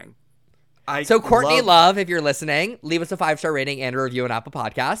painting. So Courtney Love, if you're listening, leave us a 5-star rating and a review on Apple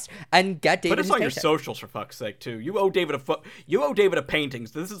Podcasts, and get David. Put us on your socials for fuck's sake too. You owe David a painting.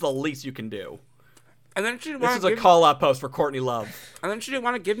 So this is the least you can do. And then this is a call-out post for Courtney Love. And then she didn't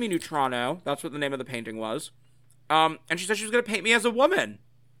want to give me Neutrano. That's what the name of the painting was. And she said she was going to paint me as a woman.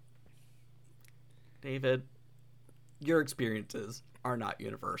 David, your experiences are not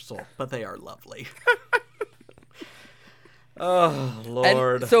universal, but they are lovely. Oh,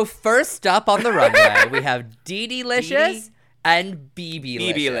 Lord. And so first up on the runway, we have Dee-Dee-licious and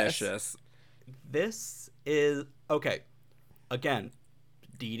BB-licious. BB-licious. This is... Okay. Again,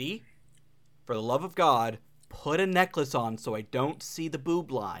 Dee Dee, for the love of God, put a necklace on so I don't see the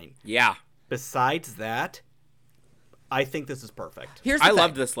boob line. Yeah. Besides that, I think this is perfect. Here's the thing.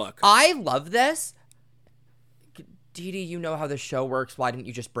 love this look. I love this. Dee Dee, you know how the show works. Why didn't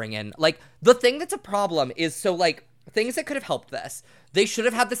you just bring in... Like, the thing that's a problem is, so, like, things that could have helped this. They should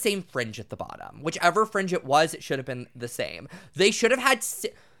have had the same fringe at the bottom. Whichever fringe it was, it should have been the same. They should have had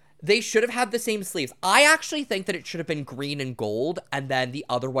the same sleeves. I actually think that it should have been green and gold, and then the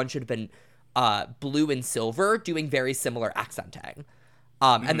other one should have been blue and silver, doing very similar accenting.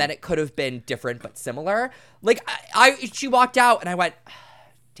 And then it could have been different but similar. Like, she walked out, and I went,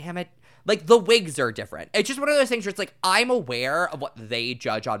 damn it. Like, the wigs are different. It's just one of those things where it's like, I'm aware of what they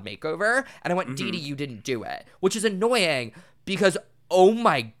judge on Makeover, and I went, Dee Dee, you didn't do it. Which is annoying, because, oh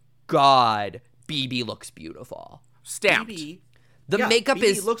my god, BB looks beautiful. Stamped. BB, The makeup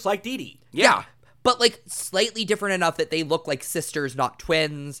BB looks like Dee Dee. Yeah. But, like, slightly different enough that they look like sisters, not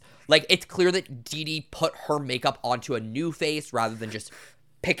twins. Like, it's clear that Dee Dee put her makeup onto a new face rather than just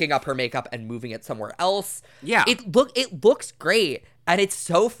picking up her makeup and moving it somewhere else. Yeah. It looks great, and it's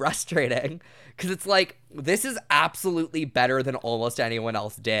so frustrating because it's like, this is absolutely better than almost anyone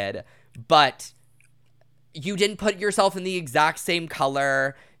else did, but you didn't put yourself in the exact same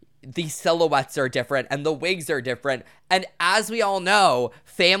color. The silhouettes are different, and the wigs are different, and as we all know,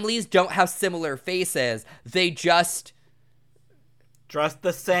 families don't have similar faces. They just Dress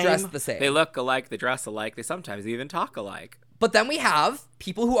the same. dress the same. They look alike, they dress alike, they sometimes even talk alike. But then we have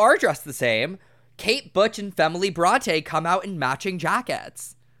people who are dressed the same. Kate Butch and Femily Brate come out in matching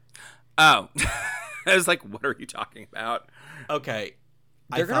jackets. Oh. I was like, what are you talking about? Okay.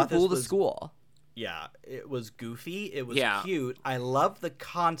 They're going to rule the school. Yeah, it was goofy. It was Yeah. cute. I love the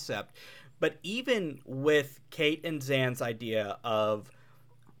concept. But even with Kate and Zan's idea of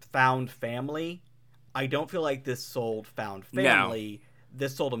found family, I don't feel like this sold found family.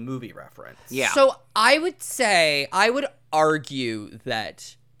 This sold a movie reference. Yeah. So I would argue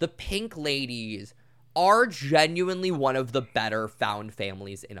that the Pink Ladies are genuinely one of the better found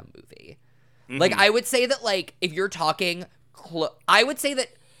families in a movie. Like, I would say that, like, if you're talking, I would say that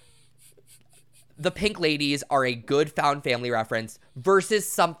the Pink Ladies are a good found family reference versus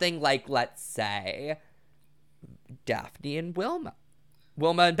something like, let's say, Daphne and Wilma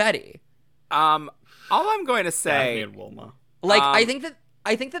and Betty. All I'm going to say, Daphne and Wilma. Like, I think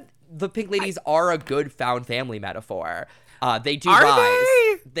that the Pink Ladies are a good found family metaphor. They do Are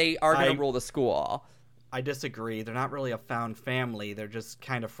rise. They are going I- to rule the school. I disagree. They're not really a found family. They're just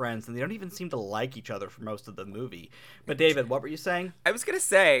kind of friends, and they don't even seem to like each other for most of the movie. But David, what were you saying? I was going to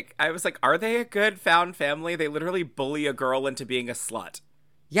say, I was like, are they a good found family? They literally bully a girl into being a slut.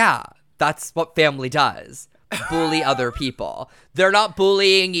 Yeah, that's what family does. Bully other people. They're not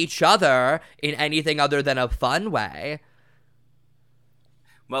bullying each other in anything other than a fun way.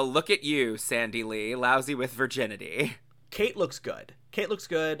 Well, look at you, Sandy Lee, lousy with virginity. Kate looks good.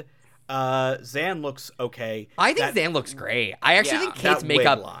 Zan looks okay. I think Zan looks great. I actually think that wig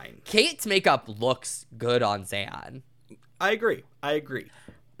line. Kate's makeup looks good on Zan. I agree.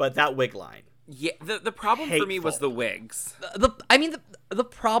 But that wig line. Yeah, the problem for me was Hateful. the wigs. The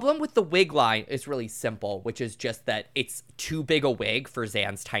problem with the wig line is really simple, which is just that it's too big a wig for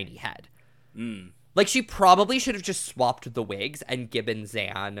Zan's tiny head. Like, she probably should have just swapped the wigs and given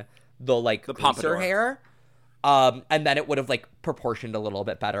Zan the pompadour hair. And then it would have, like, proportioned a little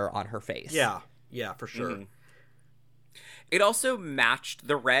bit better on her face. Yeah, for sure. It also matched,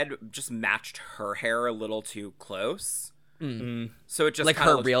 the red just matched her hair a little too close. So it just like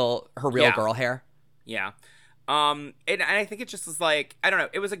kinda her looked, real Yeah. girl hair. Yeah. And I think it just was like, I don't know,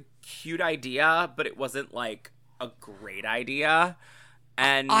 it was a cute idea, but it wasn't like a great idea.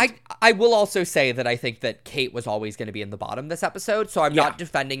 And I will also say that I think that Kate was always going to be in the bottom this episode, so I'm not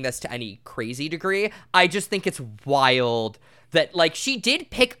defending this to any crazy degree. I just think it's wild that, like, she did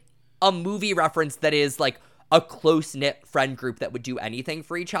pick a movie reference that is, like, a close-knit friend group that would do anything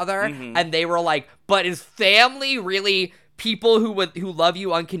for each other, and they were like, but is family really people who love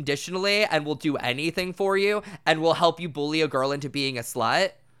you unconditionally and will do anything for you and will help you bully a girl into being a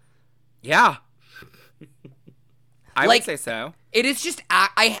slut? yeah. I Like, would say so. It is just,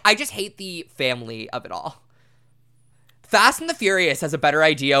 I just hate the family of it all. Fast and the Furious has a better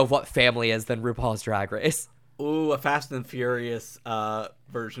idea of what family is than RuPaul's Drag Race. Ooh, a Fast and Furious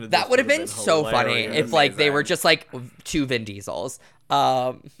version of this That would have been so funny hilarious. if, like, they were just, like, two Vin Diesels.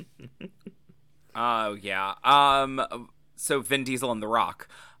 Oh, yeah. So Vin Diesel and The Rock.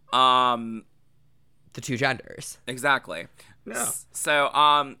 the two genders. Exactly. Yeah.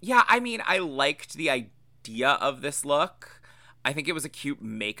 So, yeah, I mean, I liked the idea of this look. I think it was a cute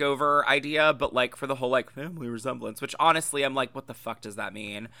makeover idea, but like for the whole like family resemblance, which honestly I'm like, what the fuck does that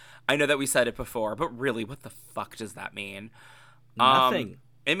mean? I know that we said it before, but really, what the fuck does that mean? Nothing.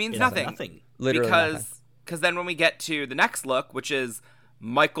 It means It has nothing. nothing. Literally nothing. Because then when we get to the next look, which is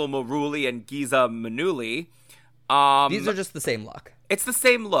Michael Maruli and Giza Manuli, These are just the same look. it's the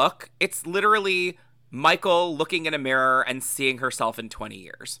same look. It's literally Michael looking in a mirror and seeing herself in 20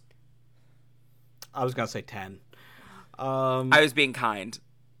 years. I was gonna say 10. I was being kind.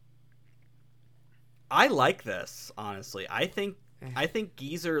 I like this, honestly. I think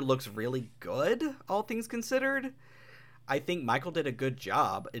Geezer looks really good, all things considered. I think Michael did a good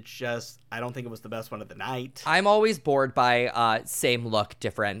job. It's just I don't think it was the best one of the night. I'm always bored by same look,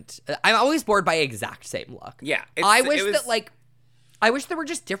 different. I'm always bored by exact same look. Yeah. I wish there were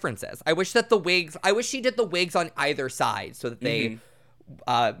just differences. I wish she did the wigs on either side so that they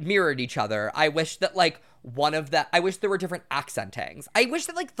mirrored each other. I wish that I wish there were different accentings. I wish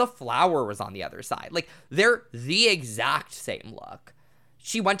that the flower was on the other side. Like they're the exact same look.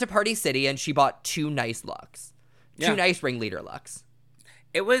 She went to Party City and she bought two nice looks. Two nice ringleader looks.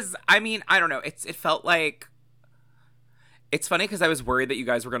 It was, I mean, I don't know. It felt like, it's funny because I was worried that you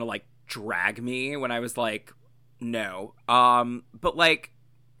guys were going to drag me when I was like, no. But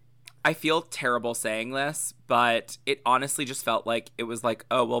I feel terrible saying this, but it honestly just felt like it was like,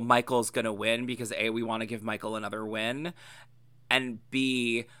 oh, well, Michael's going to win because A, we want to give Michael another win. And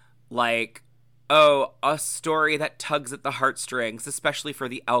B, oh, a story that tugs at the heartstrings, especially for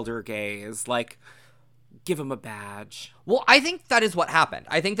the elder gays. Give him a badge. Well, I think that is what happened.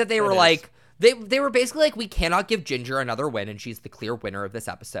 I think that they were they were basically we cannot give Ginger another win, and she's the clear winner of this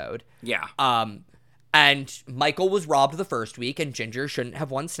episode. Yeah. And Michael was robbed the first week, and Ginger shouldn't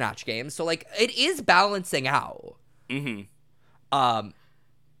have won Snatch Game. So it is balancing out. Mm-hmm.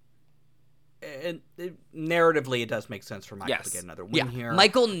 And narratively, it does make sense for Michael to get another win here.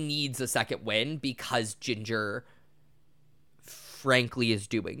 Michael needs a second win because Ginger, frankly, is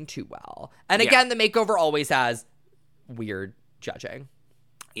doing too well. And again, the makeover always has weird judging.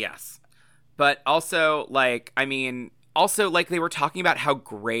 Yes. But also, they were talking about how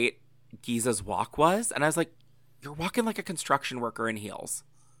great Giza's walk was, and I was like, you're walking like a construction worker in heels.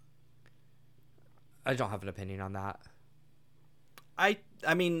 I don't have an opinion on that. I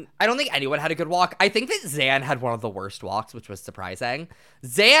mean, I don't think anyone had a good walk. I think that Zan had one of the worst walks, which was surprising.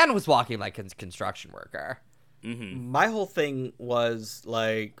 Zan was walking like a construction worker. Mm-hmm. My whole thing was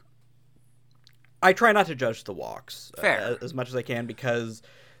I try not to judge the walks as much as I can because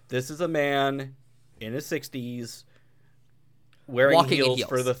this is a man in his 60s wearing Walking in heels heels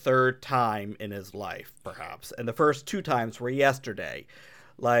for the third time in his life, perhaps. And the first two times were yesterday.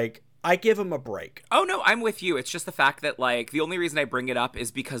 I give him a break. Oh, no, I'm with you. It's just the fact that, the only reason I bring it up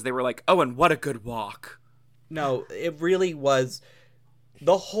is because they were like, oh, and what a good walk. No, it really was.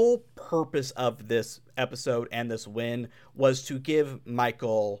 The whole purpose of this episode and this win was to give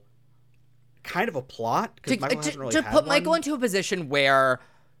Michael kind of a plot. To put Michael into a position where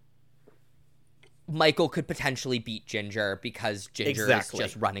Michael could potentially beat Ginger because Ginger is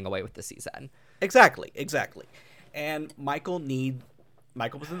just running away with the season. Exactly. And Michael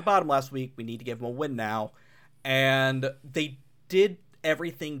was in the bottom last week. We need to give him a win now. And they did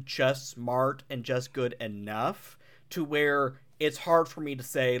everything just smart and just good enough to where it's hard for me to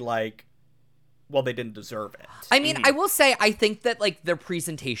say, well, they didn't deserve it. I mean, I will say, I think that, their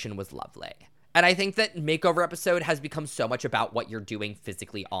presentation was lovely. And I think that Makeover episode has become so much about what you're doing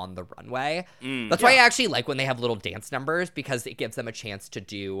physically on the runway. That's why I actually like when they have little dance numbers, because it gives them a chance to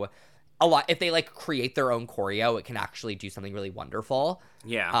do a lot. If they, create their own choreo, it can actually do something really wonderful.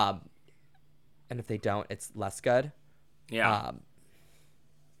 Yeah. And if they don't, it's less good. Yeah.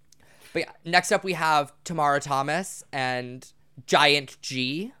 But yeah, next up we have Tamara Thomas and Giant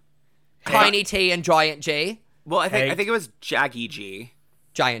G. Tiny T and Giant G. Well, I think it was Jaggy G.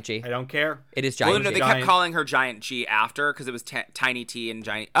 Giant G. I don't care. It is Giant G. Well, no, they kept calling her Giant G after because it was Tiny T and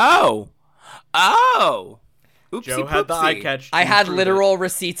Giant. Oh! Oopsie Joe had the eye catch. I had literal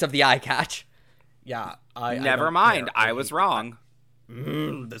receipts of the eye catch. Yeah. Never mind. I was wrong.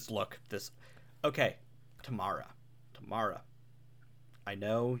 This look. Okay. Tamara. I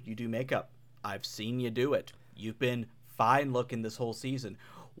know you do makeup. I've seen you do it. You've been fine looking this whole season.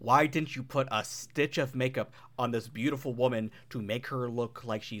 Why didn't you put a stitch of makeup on this beautiful woman to make her look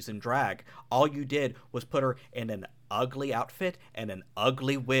like she's in drag? All you did was put her in an ugly outfit and an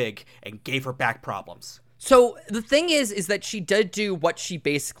ugly wig and gave her back problems. So the thing is that she did do what she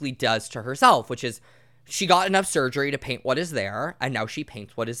basically does to herself, which is she got enough surgery to paint what is there, and now she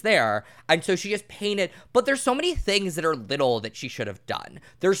paints what is there. And so she just painted, but there's so many things that are little that she should have done.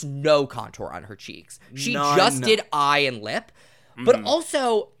 There's no contour on her cheeks. She just did eye and lip. But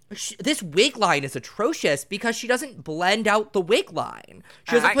also, this wig line is atrocious because she doesn't blend out the wig line.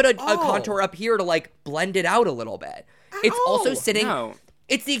 She doesn't put a contour up here to, like, blend it out a little bit. It's also sitting... No.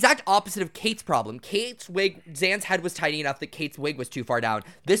 It's the exact opposite of Kate's problem. Kate's wig, Zan's head was tiny enough that Kate's wig was too far down.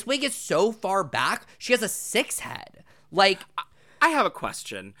 This wig is so far back, she has a 6 head. Like... I have a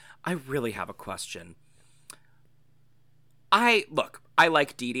question. I really have a question. I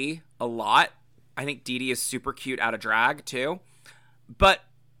like Dee Dee a lot. I think Dee Dee is super cute out of drag, too. But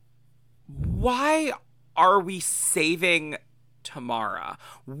why are we saving Tamara?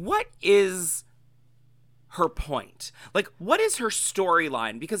 What is her point? Like, what is her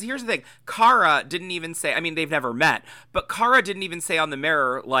storyline? Because here's the thing. Cara didn't even say, I mean, they've never met, but Cara didn't even say on the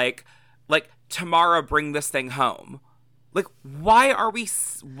mirror, like, Tamara, bring this thing home. Like, why are we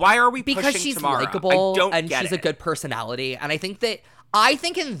because pushing she's Tamara? likable and she's a good personality. And I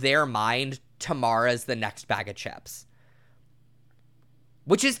think in their mind, Tamara's the next bag of chips.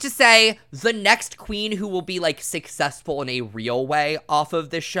 Which is to say, the next queen who will be, like, successful in a real way off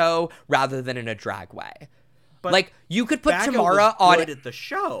of this show rather than in a drag way. But like, you could put Tamara on... good at the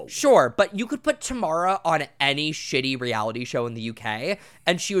show. Sure, but you could put Tamara on any shitty reality show in the UK,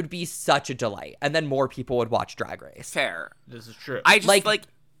 and she would be such a delight. And then more people would watch Drag Race. Fair. This is true. I just,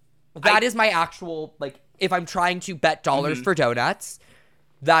 that is my actual, like, if I'm trying to bet dollars for donuts,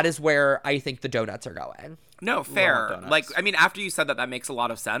 that is where I think the donuts are going. No, fair. Like, I mean, after you said that, that makes a lot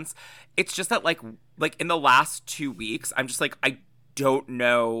of sense. It's just that, like in the last 2 weeks, I'm just like, I don't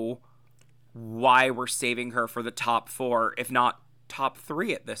know why we're saving her for the top 4, if not top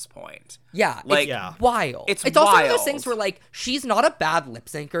 3 at this point. Yeah, like, it's wild. It's wild. Also one of those things where, like, she's not a bad lip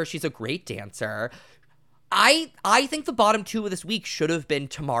syncer. She's a great dancer. I think the bottom 2 of this week should have been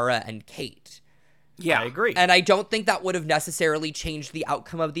Tamara and Kate. Yeah, I agree. And I don't think that would have necessarily changed the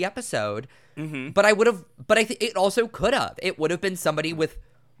outcome of the episode. But I think it also could have. It would have been somebody with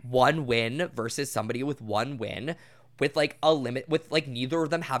 1 win versus somebody with 1 win with, like, a limit, with, like, neither of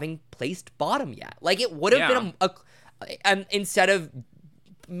them having placed bottom yet. Like, it would have been and instead of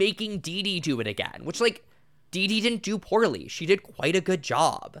making Dee Dee do it again, which, like, Dee Dee didn't do poorly. She did quite a good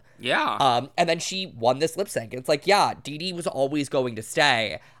job. Yeah. And then she won this lip sync. It's like, yeah, Dee Dee was always going to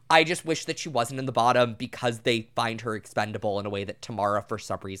stay. I just wish that she wasn't in the bottom because they find her expendable in a way that Tamara, for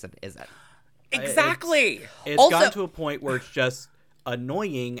some reason, isn't. Exactly. It's also gotten to a point where it's just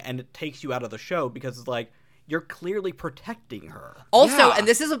annoying and it takes you out of the show because it's like, you're clearly protecting her. Also, and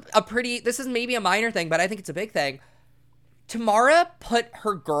this is this is maybe a minor thing, but I think it's a big thing. Tamara put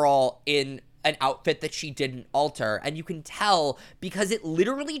her girl in an outfit that she didn't alter, and you can tell because it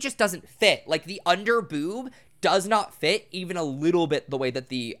literally just doesn't fit. Like, the under boob does not fit even a little bit the way that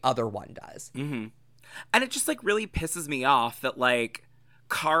the other one does. Mm-hmm. And it just, like, really pisses me off that, like,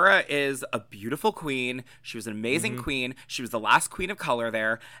 Cara is a beautiful queen. She was an amazing queen. She was the last queen of color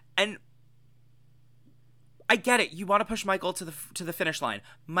there. And I get it. You want to push Michael to the finish line.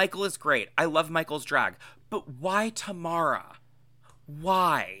 Michael is great. I love Michael's drag. But why Tamara?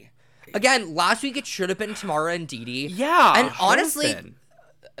 Why? Again, last week it should have been Tamara and Dee Dee. Yeah. And honestly,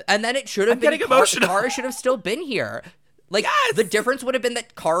 and then it should have been Cara should have still been here. Like, the difference would have been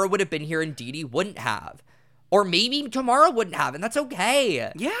that Cara would have been here and Dee Dee wouldn't have. Or maybe Tamara wouldn't have, and that's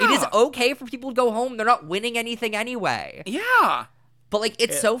okay. Yeah. It is okay for people to go home. They're not winning anything anyway. Yeah. But, like,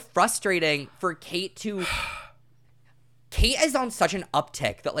 it's so frustrating for Kate to... Kate is on such an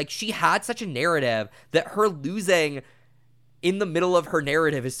uptick that, like, she had such a narrative that her losing in the middle of her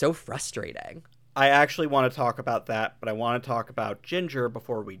narrative is so frustrating. I actually want to talk about that, but I want to talk about Ginger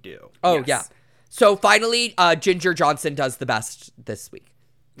before we do. Oh, yes. yeah. So, finally, Ginger Johnson does the best this week.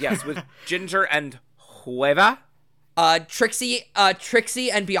 Yes, with Ginger and whoever. Trixie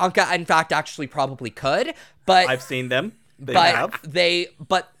and Bianca, in fact, actually probably could, but... I've seen them.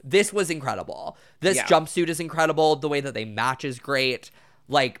 But this was incredible. This jumpsuit is incredible. The way that they match is great.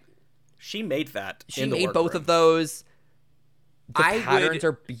 Like, she made that. She made both of those. The patterns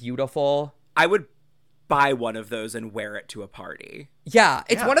are beautiful. I would buy one of those and wear it to a party. Yeah,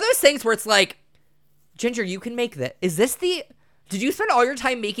 it's one of those things where it's like, Ginger, you can make that. Is this the... Did you spend all your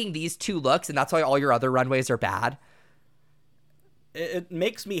time making these 2 looks and that's why all your other runways are bad? It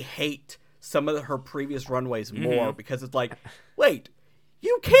makes me hate some of her previous runways more because it's like, wait,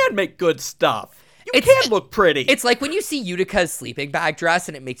 you can make good stuff. You can look pretty. It's like when you see Utica's sleeping bag dress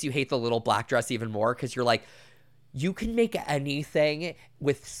and it makes you hate the little black dress even more because you're like, you can make anything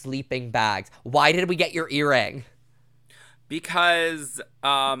with sleeping bags. Why did we get your earring? Because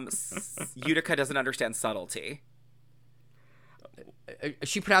Utica doesn't understand subtlety.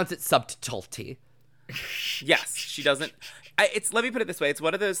 She pronounced it subtlety. Yes, she doesn't. Let me put it this way. It's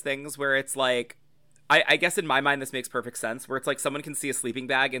one of those things where it's like, I guess in my mind this makes perfect sense, where it's like someone can see a sleeping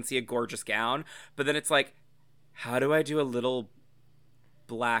bag and see a gorgeous gown, but then it's like, how do I do a little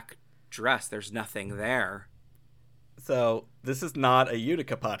black dress? There's nothing there. So this is not a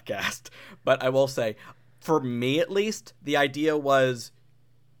Utica podcast, but I will say, for me at least, the idea was,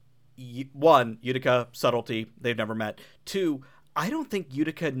 one, Utica, subtlety, they've never met. Two, I don't think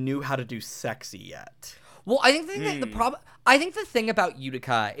Utica knew how to do sexy yet. Well, I think I think the thing about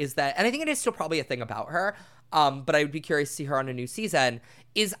Utica is that, and I think it is still probably a thing about her, but I would be curious to see her on a new season,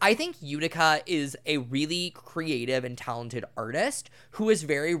 is I think Utica is a really creative and talented artist who has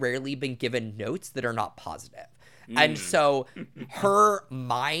very rarely been given notes that are not positive. And so her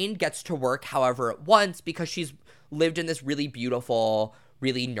mind gets to work however it wants because she's lived in this really beautiful,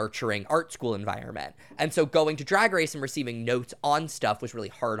 really nurturing art school environment. And so going to Drag Race and receiving notes on stuff was really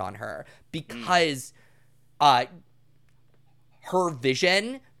hard on her because her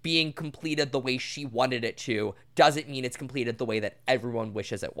vision being completed the way she wanted it to doesn't mean it's completed the way that everyone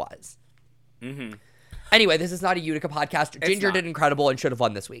wishes it was. Mm-hmm. Anyway, this is not a Utica podcast. Ginger did incredible and should have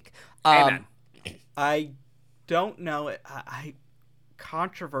won this week. Amen. I don't know. I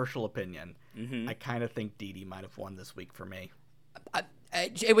controversial opinion. Mm-hmm. I kind of think Dee Dee might have won this week for me.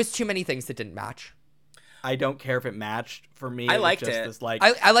 It was too many things that didn't match. I don't care if it matched for me. I liked just it. This, like,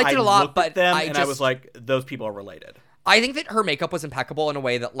 I liked it a lot, looked but at them I was like, those people are related. I think that her makeup was impeccable in a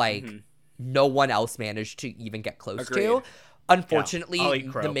way that, like, no one else managed to even get close to. Unfortunately,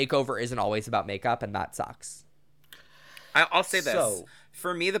 the makeover isn't always about makeup, and that sucks. I'll say this.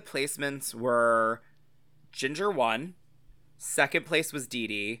 For me, the placements were Ginger won. Second place was Dee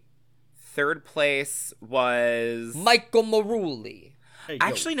Dee. Third place was... Michael Maruli.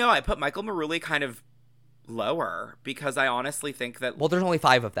 Actually, no, I put Michael Maruli kind of lower because I honestly think that... Well, there's only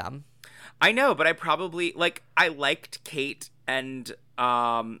 5 of them. I know, but I probably... Like, I liked Kate and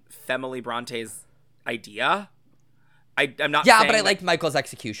Femily Bronte's idea. I'm not Yeah, but I liked Michael's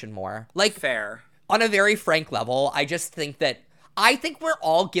execution more. Like, fair. On a very frank level, I just think that... I think we're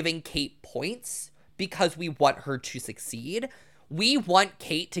all giving Kate points because we want her to succeed. We want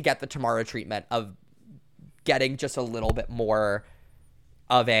Kate to get the Tamara treatment of getting just a little bit more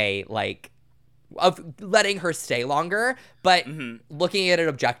of a, like... of letting her stay longer, but looking at it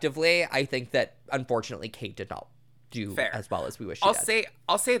objectively, I think that unfortunately Kate did not do as well as we wish she did.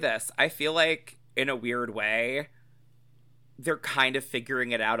 I'll say this. I feel like in a weird way, they're kind of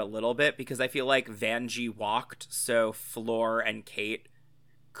figuring it out a little bit because I feel like Vanjie walked so Floor and Kate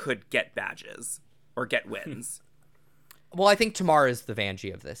could get badges or get wins. Well, I think Tamara is the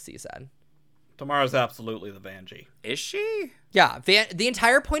Vanjie of this season. Tamara's absolutely the Vanjie. Is she? Yeah, the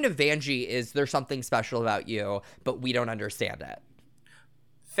entire point of Vanjie is there's something special about you, but we don't understand it.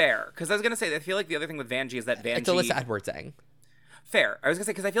 Fair. Because I was going to say, I feel like the other thing with Vanjie is that Vanjie... It's Alyssa Edwards thing. Fair. I was going to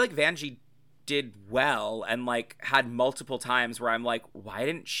say, because I feel like Vanjie did well and, like, had multiple times where I'm like, why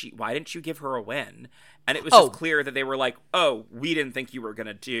didn't you give her a win? And it was just clear that they were like, oh, we didn't think you were going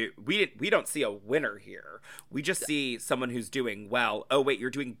to do... We don't see a winner here. We just see someone who's doing well. Oh, wait, you're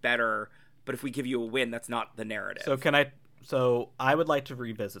doing better... But if we give you a win, that's not the narrative. So I would like to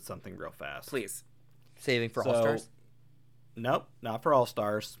revisit something real fast. Please. Saving for All-Stars? Nope, not for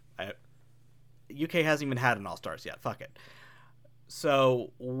All-Stars. UK hasn't even had an All-Stars yet. Fuck it.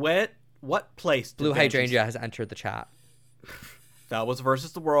 So what place did Blue Hydrangea has entered the chat. That was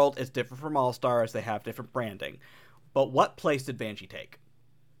Versus the World. It's different from All-Stars. They have different branding. But what place did Vanjie take?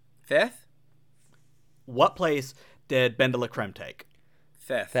 5th? What place did Bendela Creme take?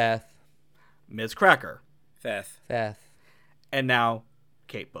 5th. Ms. Cracker. 5th. And now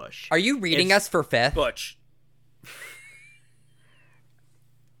Kate Bush. Are you reading us for 5th? Butch.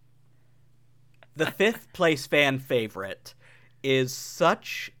 The 5th place fan favorite is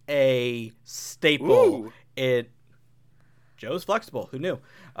such a staple. Joe's flexible. Who knew?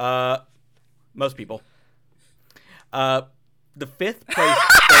 Most people. The 5th place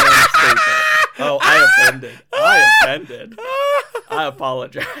fan staple. Oh, I offended. I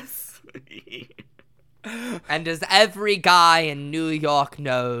apologize. And as every guy in New York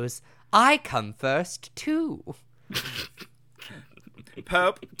knows, I come first too.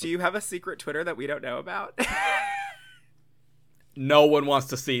 Pope, do you have a secret Twitter that we don't know about? No one wants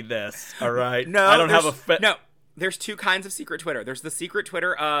to see this, all right? No, I don't have No, there's 2 kinds of secret Twitter. There's the secret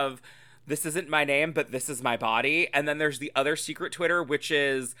Twitter of, this isn't my name, but this is my body. And then there's the other secret Twitter, which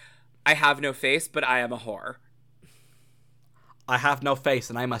is, I have no face, but I am a whore. I have no face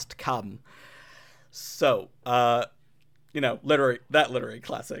and I must come. So, literary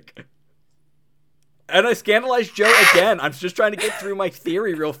classic. And I scandalized Joe again. I'm just trying to get through my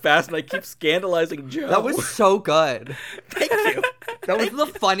theory real fast, and I keep scandalizing Joe. That was so good. Thank you. That was the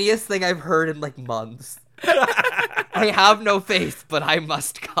funniest thing I've heard in like months. I have no face, but I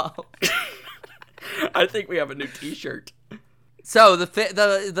must come. I think we have a new T-shirt. So the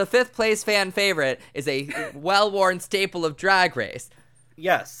fifth place fan favorite is a well-worn staple of Drag Race.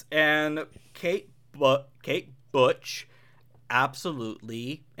 Yes, and Kate Butch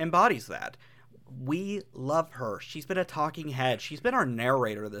absolutely embodies that. We love her. She's been a talking head. She's been our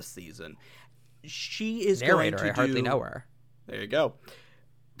narrator this season. She is Narrator, going to I hardly know her. There you go.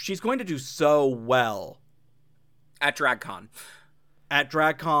 She's going to do so well At DragCon. at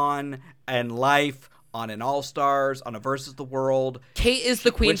DragCon and Life, on an All-Stars, on a Versus the World. Kate is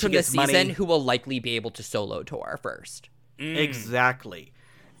the queen when she from this gets money- season who will likely be able to solo tour first. Exactly.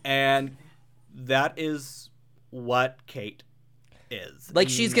 And that is what Kate is. Like,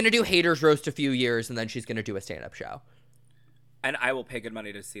 she's going to do Haters Roast a few years, and then she's going to do a stand-up show. And I will pay good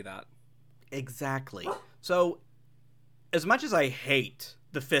money to see that. Exactly. So, as much as I hate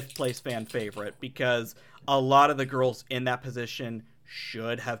the fifth place fan favorite, because a lot of the girls in that position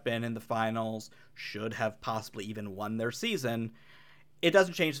should have been in the finals, should have possibly even won their season, it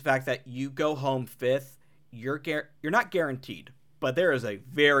doesn't change the fact that you go home fifth, you're not guaranteed, but there is a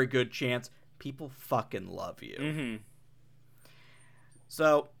very good chance people fucking love you. Mm-hmm.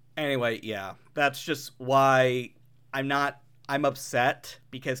 So, anyway, yeah, that's just why I'm upset,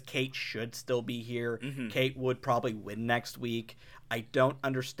 because Kate should still be here. Mm-hmm. Kate would probably win next week. I don't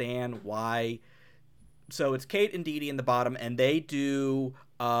understand why. So it's Kate and Dee Dee in the bottom, and they do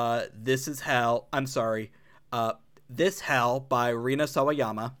This Is Hell. I'm sorry. This Hell by Rina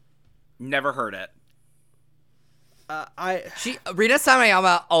Sawayama. Never heard it. Rina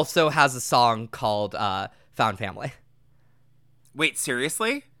Samayama also has a song called Found Family. Wait,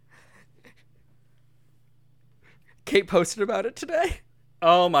 seriously? Kate posted about it today.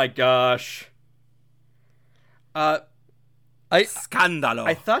 Oh my gosh. Scandalo.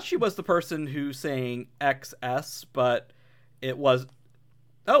 I thought she was the person who sang XS, but it was...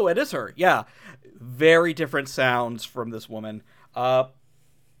 Oh, it is her. Yeah. Very different sounds from this woman. Yep,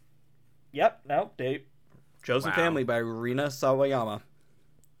 no, Dave. Chosen Wow. Family by Rina Sawayama.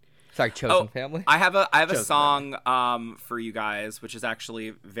 Sorry, Chosen Family. I have a Chosen song for you guys, which is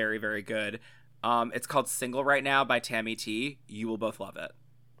actually very, very good. It's called Single Right Now by Tammy T. You will both love it.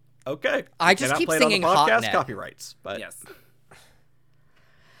 Okay. I just Cannot keep play it on the singing Hot podcast, Neck. copyrights. But Yes.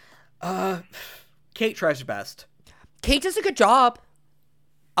 Kate tries her best. Kate does a good job.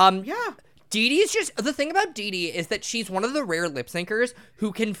 Yeah. Dee Dee's just... The thing about Dee Dee is that she's one of the rare lip syncers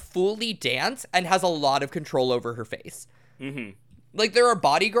who can fully dance and has a lot of control over her face. Mm-hmm. Like, there are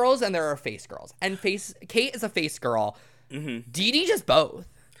body girls and there are face girls. And Kate is a face girl. Mm-hmm. Dee Dee just both.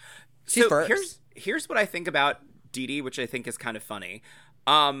 She's So first. here's what I think about Dee Dee, which I think is kind of funny.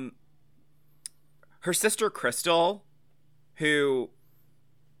 Her sister Crystal, who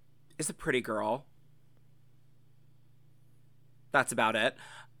is a pretty girl. That's about it.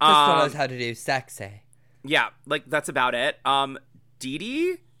 Crystal knows how to do sexy. Yeah, like that's about it. Dee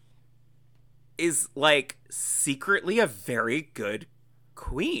Dee is like secretly a very good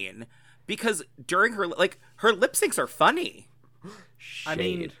queen, because during her lip syncs are funny. I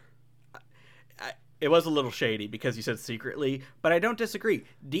mean, it was a little shady because you said secretly, but I don't disagree.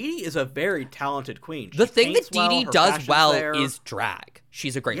 Dee Dee is a very talented queen. The She thing that paints Dee Dee well, her does fashion's well there. is drag.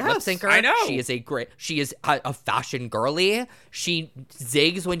 She's a great lip Yes, syncer. I know. She is a fashion girly. She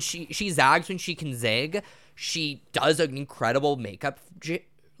zigs when she zags when she can zig. She does an incredible makeup.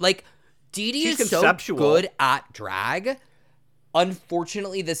 Like, Dee Dee She's is conceptual. so good at drag.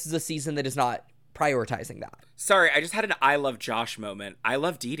 Unfortunately, this is a season that is not prioritizing that. Sorry, I just had an I love Josh moment. I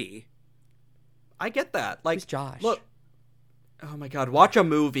love Dee Dee. I get that. Like, Who's Josh? Look. Oh my God! Watch a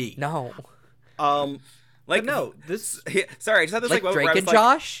movie. No. Like But no, this. Sorry, I just had this Like moment Drake where I was and like,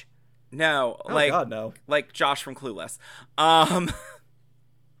 Josh? no, Oh like God, no. like Josh from Clueless. I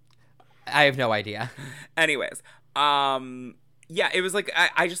have no idea. Anyways, yeah, it was like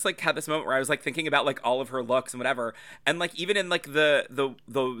I just like had this moment where I was like thinking about like all of her looks and whatever, and like even in like the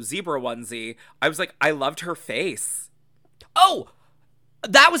zebra onesie, I was like I loved her face. Oh!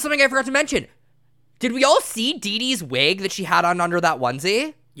 That was something I forgot to mention. Did we all see Dee Dee's wig that she had on under that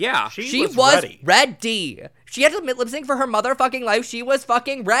onesie? Yeah, She was ready. ready. She had to lip sync for her motherfucking life. She was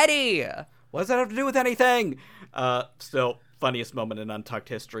fucking ready. What does that have to do with anything? Still, funniest moment in Untucked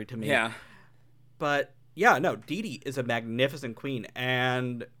history to me. yeah. But yeah, no, Dee Dee is a magnificent queen,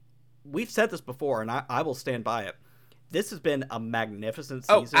 and we've said this before, and I will stand by it. this has been a magnificent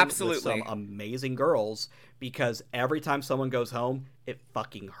Oh, season absolutely. with some amazing girls, because every time someone goes home, it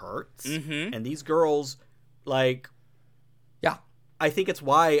fucking hurts. Mm-hmm. And these girls, like, Yeah. I think it's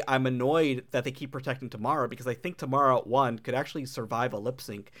why I'm annoyed that they keep protecting Tamara, because I think Tamara, one, could actually survive a lip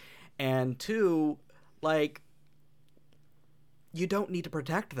sync, and two, like, you don't need to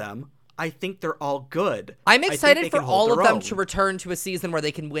protect them. I think they're all good. I'm I think excited they for can hold all of their them own. to return to a season where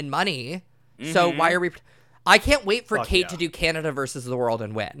they can win money. So why are we... I can't wait for Fuck Kate yeah. to do Canada versus the world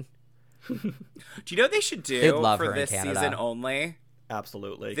and win. Do you know what they should They'd do love for her in this Canada. season only?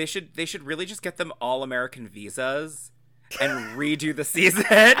 Absolutely. They should really just get them all American visas and redo the season.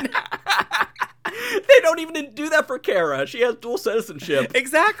 They don't even do that for Kara. She has dual citizenship.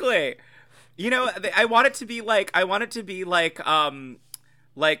 Exactly. You know, I want it to be like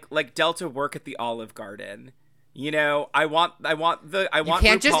Delta work at the Olive Garden. You know, you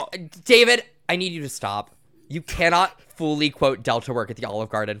Can't just... David, I need you to stop. You cannot fully quote Delta work at the Olive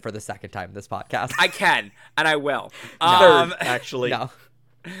Garden for the second time in this podcast. I can, and I will. Third, actually. No.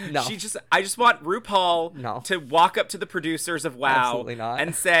 I just want RuPaul No. to walk up to the producers of WoW Absolutely not.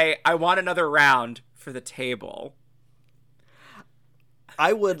 and say, I want another round for the table.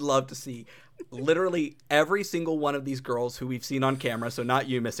 I would love to see literally every single one of these girls who we've seen on camera, so not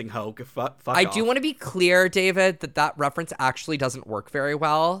you, Missing Hope. Fuck I off. do want to be clear, David, that reference actually doesn't work very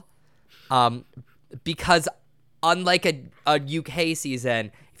well. Because unlike a UK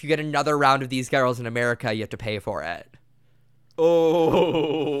season, if you get another round of these girls in America, you have to pay for it.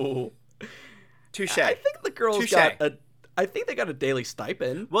 Touche. I think the girls Touche. I think they got a daily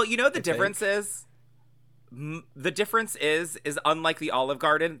stipend. Well, you know what the difference is? The difference is unlike the Olive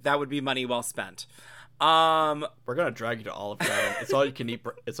Garden, that would be money well spent. We're gonna drag you to Olive Garden. It's all you can eat.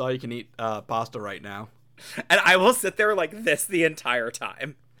 It's all you can eat pasta right now. And I will sit there like this the entire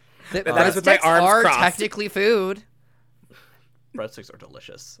time. The that is with my breadsticks arms are crossed. technically food. Breadsticks are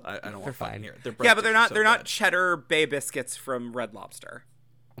delicious. I don't want They're to fucking fine. hear it. Yeah, but they're not breadsticks are so good. cheddar bay biscuits from Red Lobster.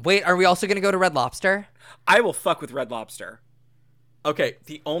 Wait, are we also going to go to Red Lobster? I will fuck with Red Lobster. Okay,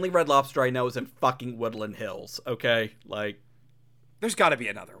 the only Red Lobster I know is in fucking Woodland Hills. Okay, like There's got to be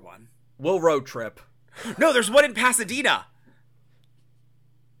another one. we'll road trip. No, there's one in Pasadena.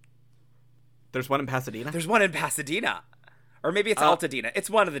 There's one in Pasadena. There's one in Pasadena. Or maybe it's Altadena. It's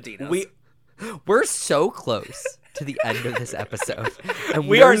one of the Dinas. We're so close to the end of this episode. And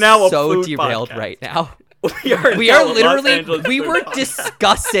We are now a so food derailed podcast. right now. we are We now are a Los literally, Angeles we food were podcast.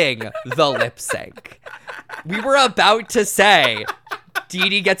 discussing the lip sync. We were about to say, Dee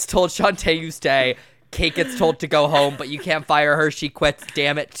Dee gets told Shantae you stay, Kate gets told to go home, but you can't fire her, she quits,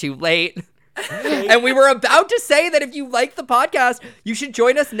 damn it, too late. And we were about to say that if you like the podcast, you should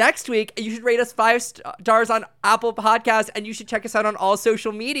join us next week. You should rate us 5 stars on Apple Podcasts, and you should check us out on all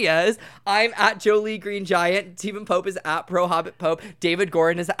social medias. I'm at Jolie Green Giant. Stephen Pope is at Pro Hobbit Pope. David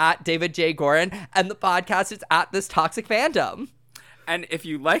Gorin is at David J. Gorin. And the podcast is at This Toxic Fandom. And if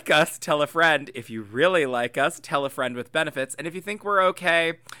you like us, tell a friend. If you really like us, tell a friend with benefits. And if you think we're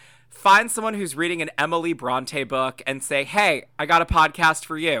okay, find someone who's reading an Emily Bronte book and say, hey, I got a podcast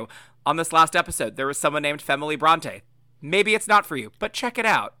for you. On this last episode, there was someone named Femily Bronte. Maybe it's not for you, but check it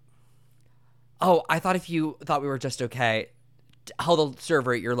out. Oh, I thought if you thought we were just okay, hold the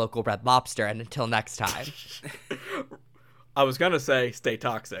server at your local Red Lobster. And until next time. I was gonna say stay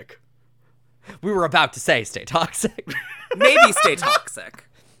toxic. We were about to say stay toxic. Maybe stay toxic.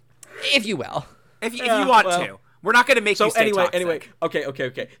 If you will. If you want well. to. We're not going to make So you stay toxic. anyway,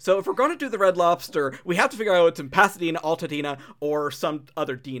 okay. So if we're going to do the Red Lobster, we have to figure out it's in Pasadena, Altadena, or some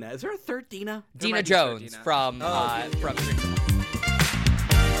other Dina. Is there a third Dina? Dina might be a third Jones Dina. from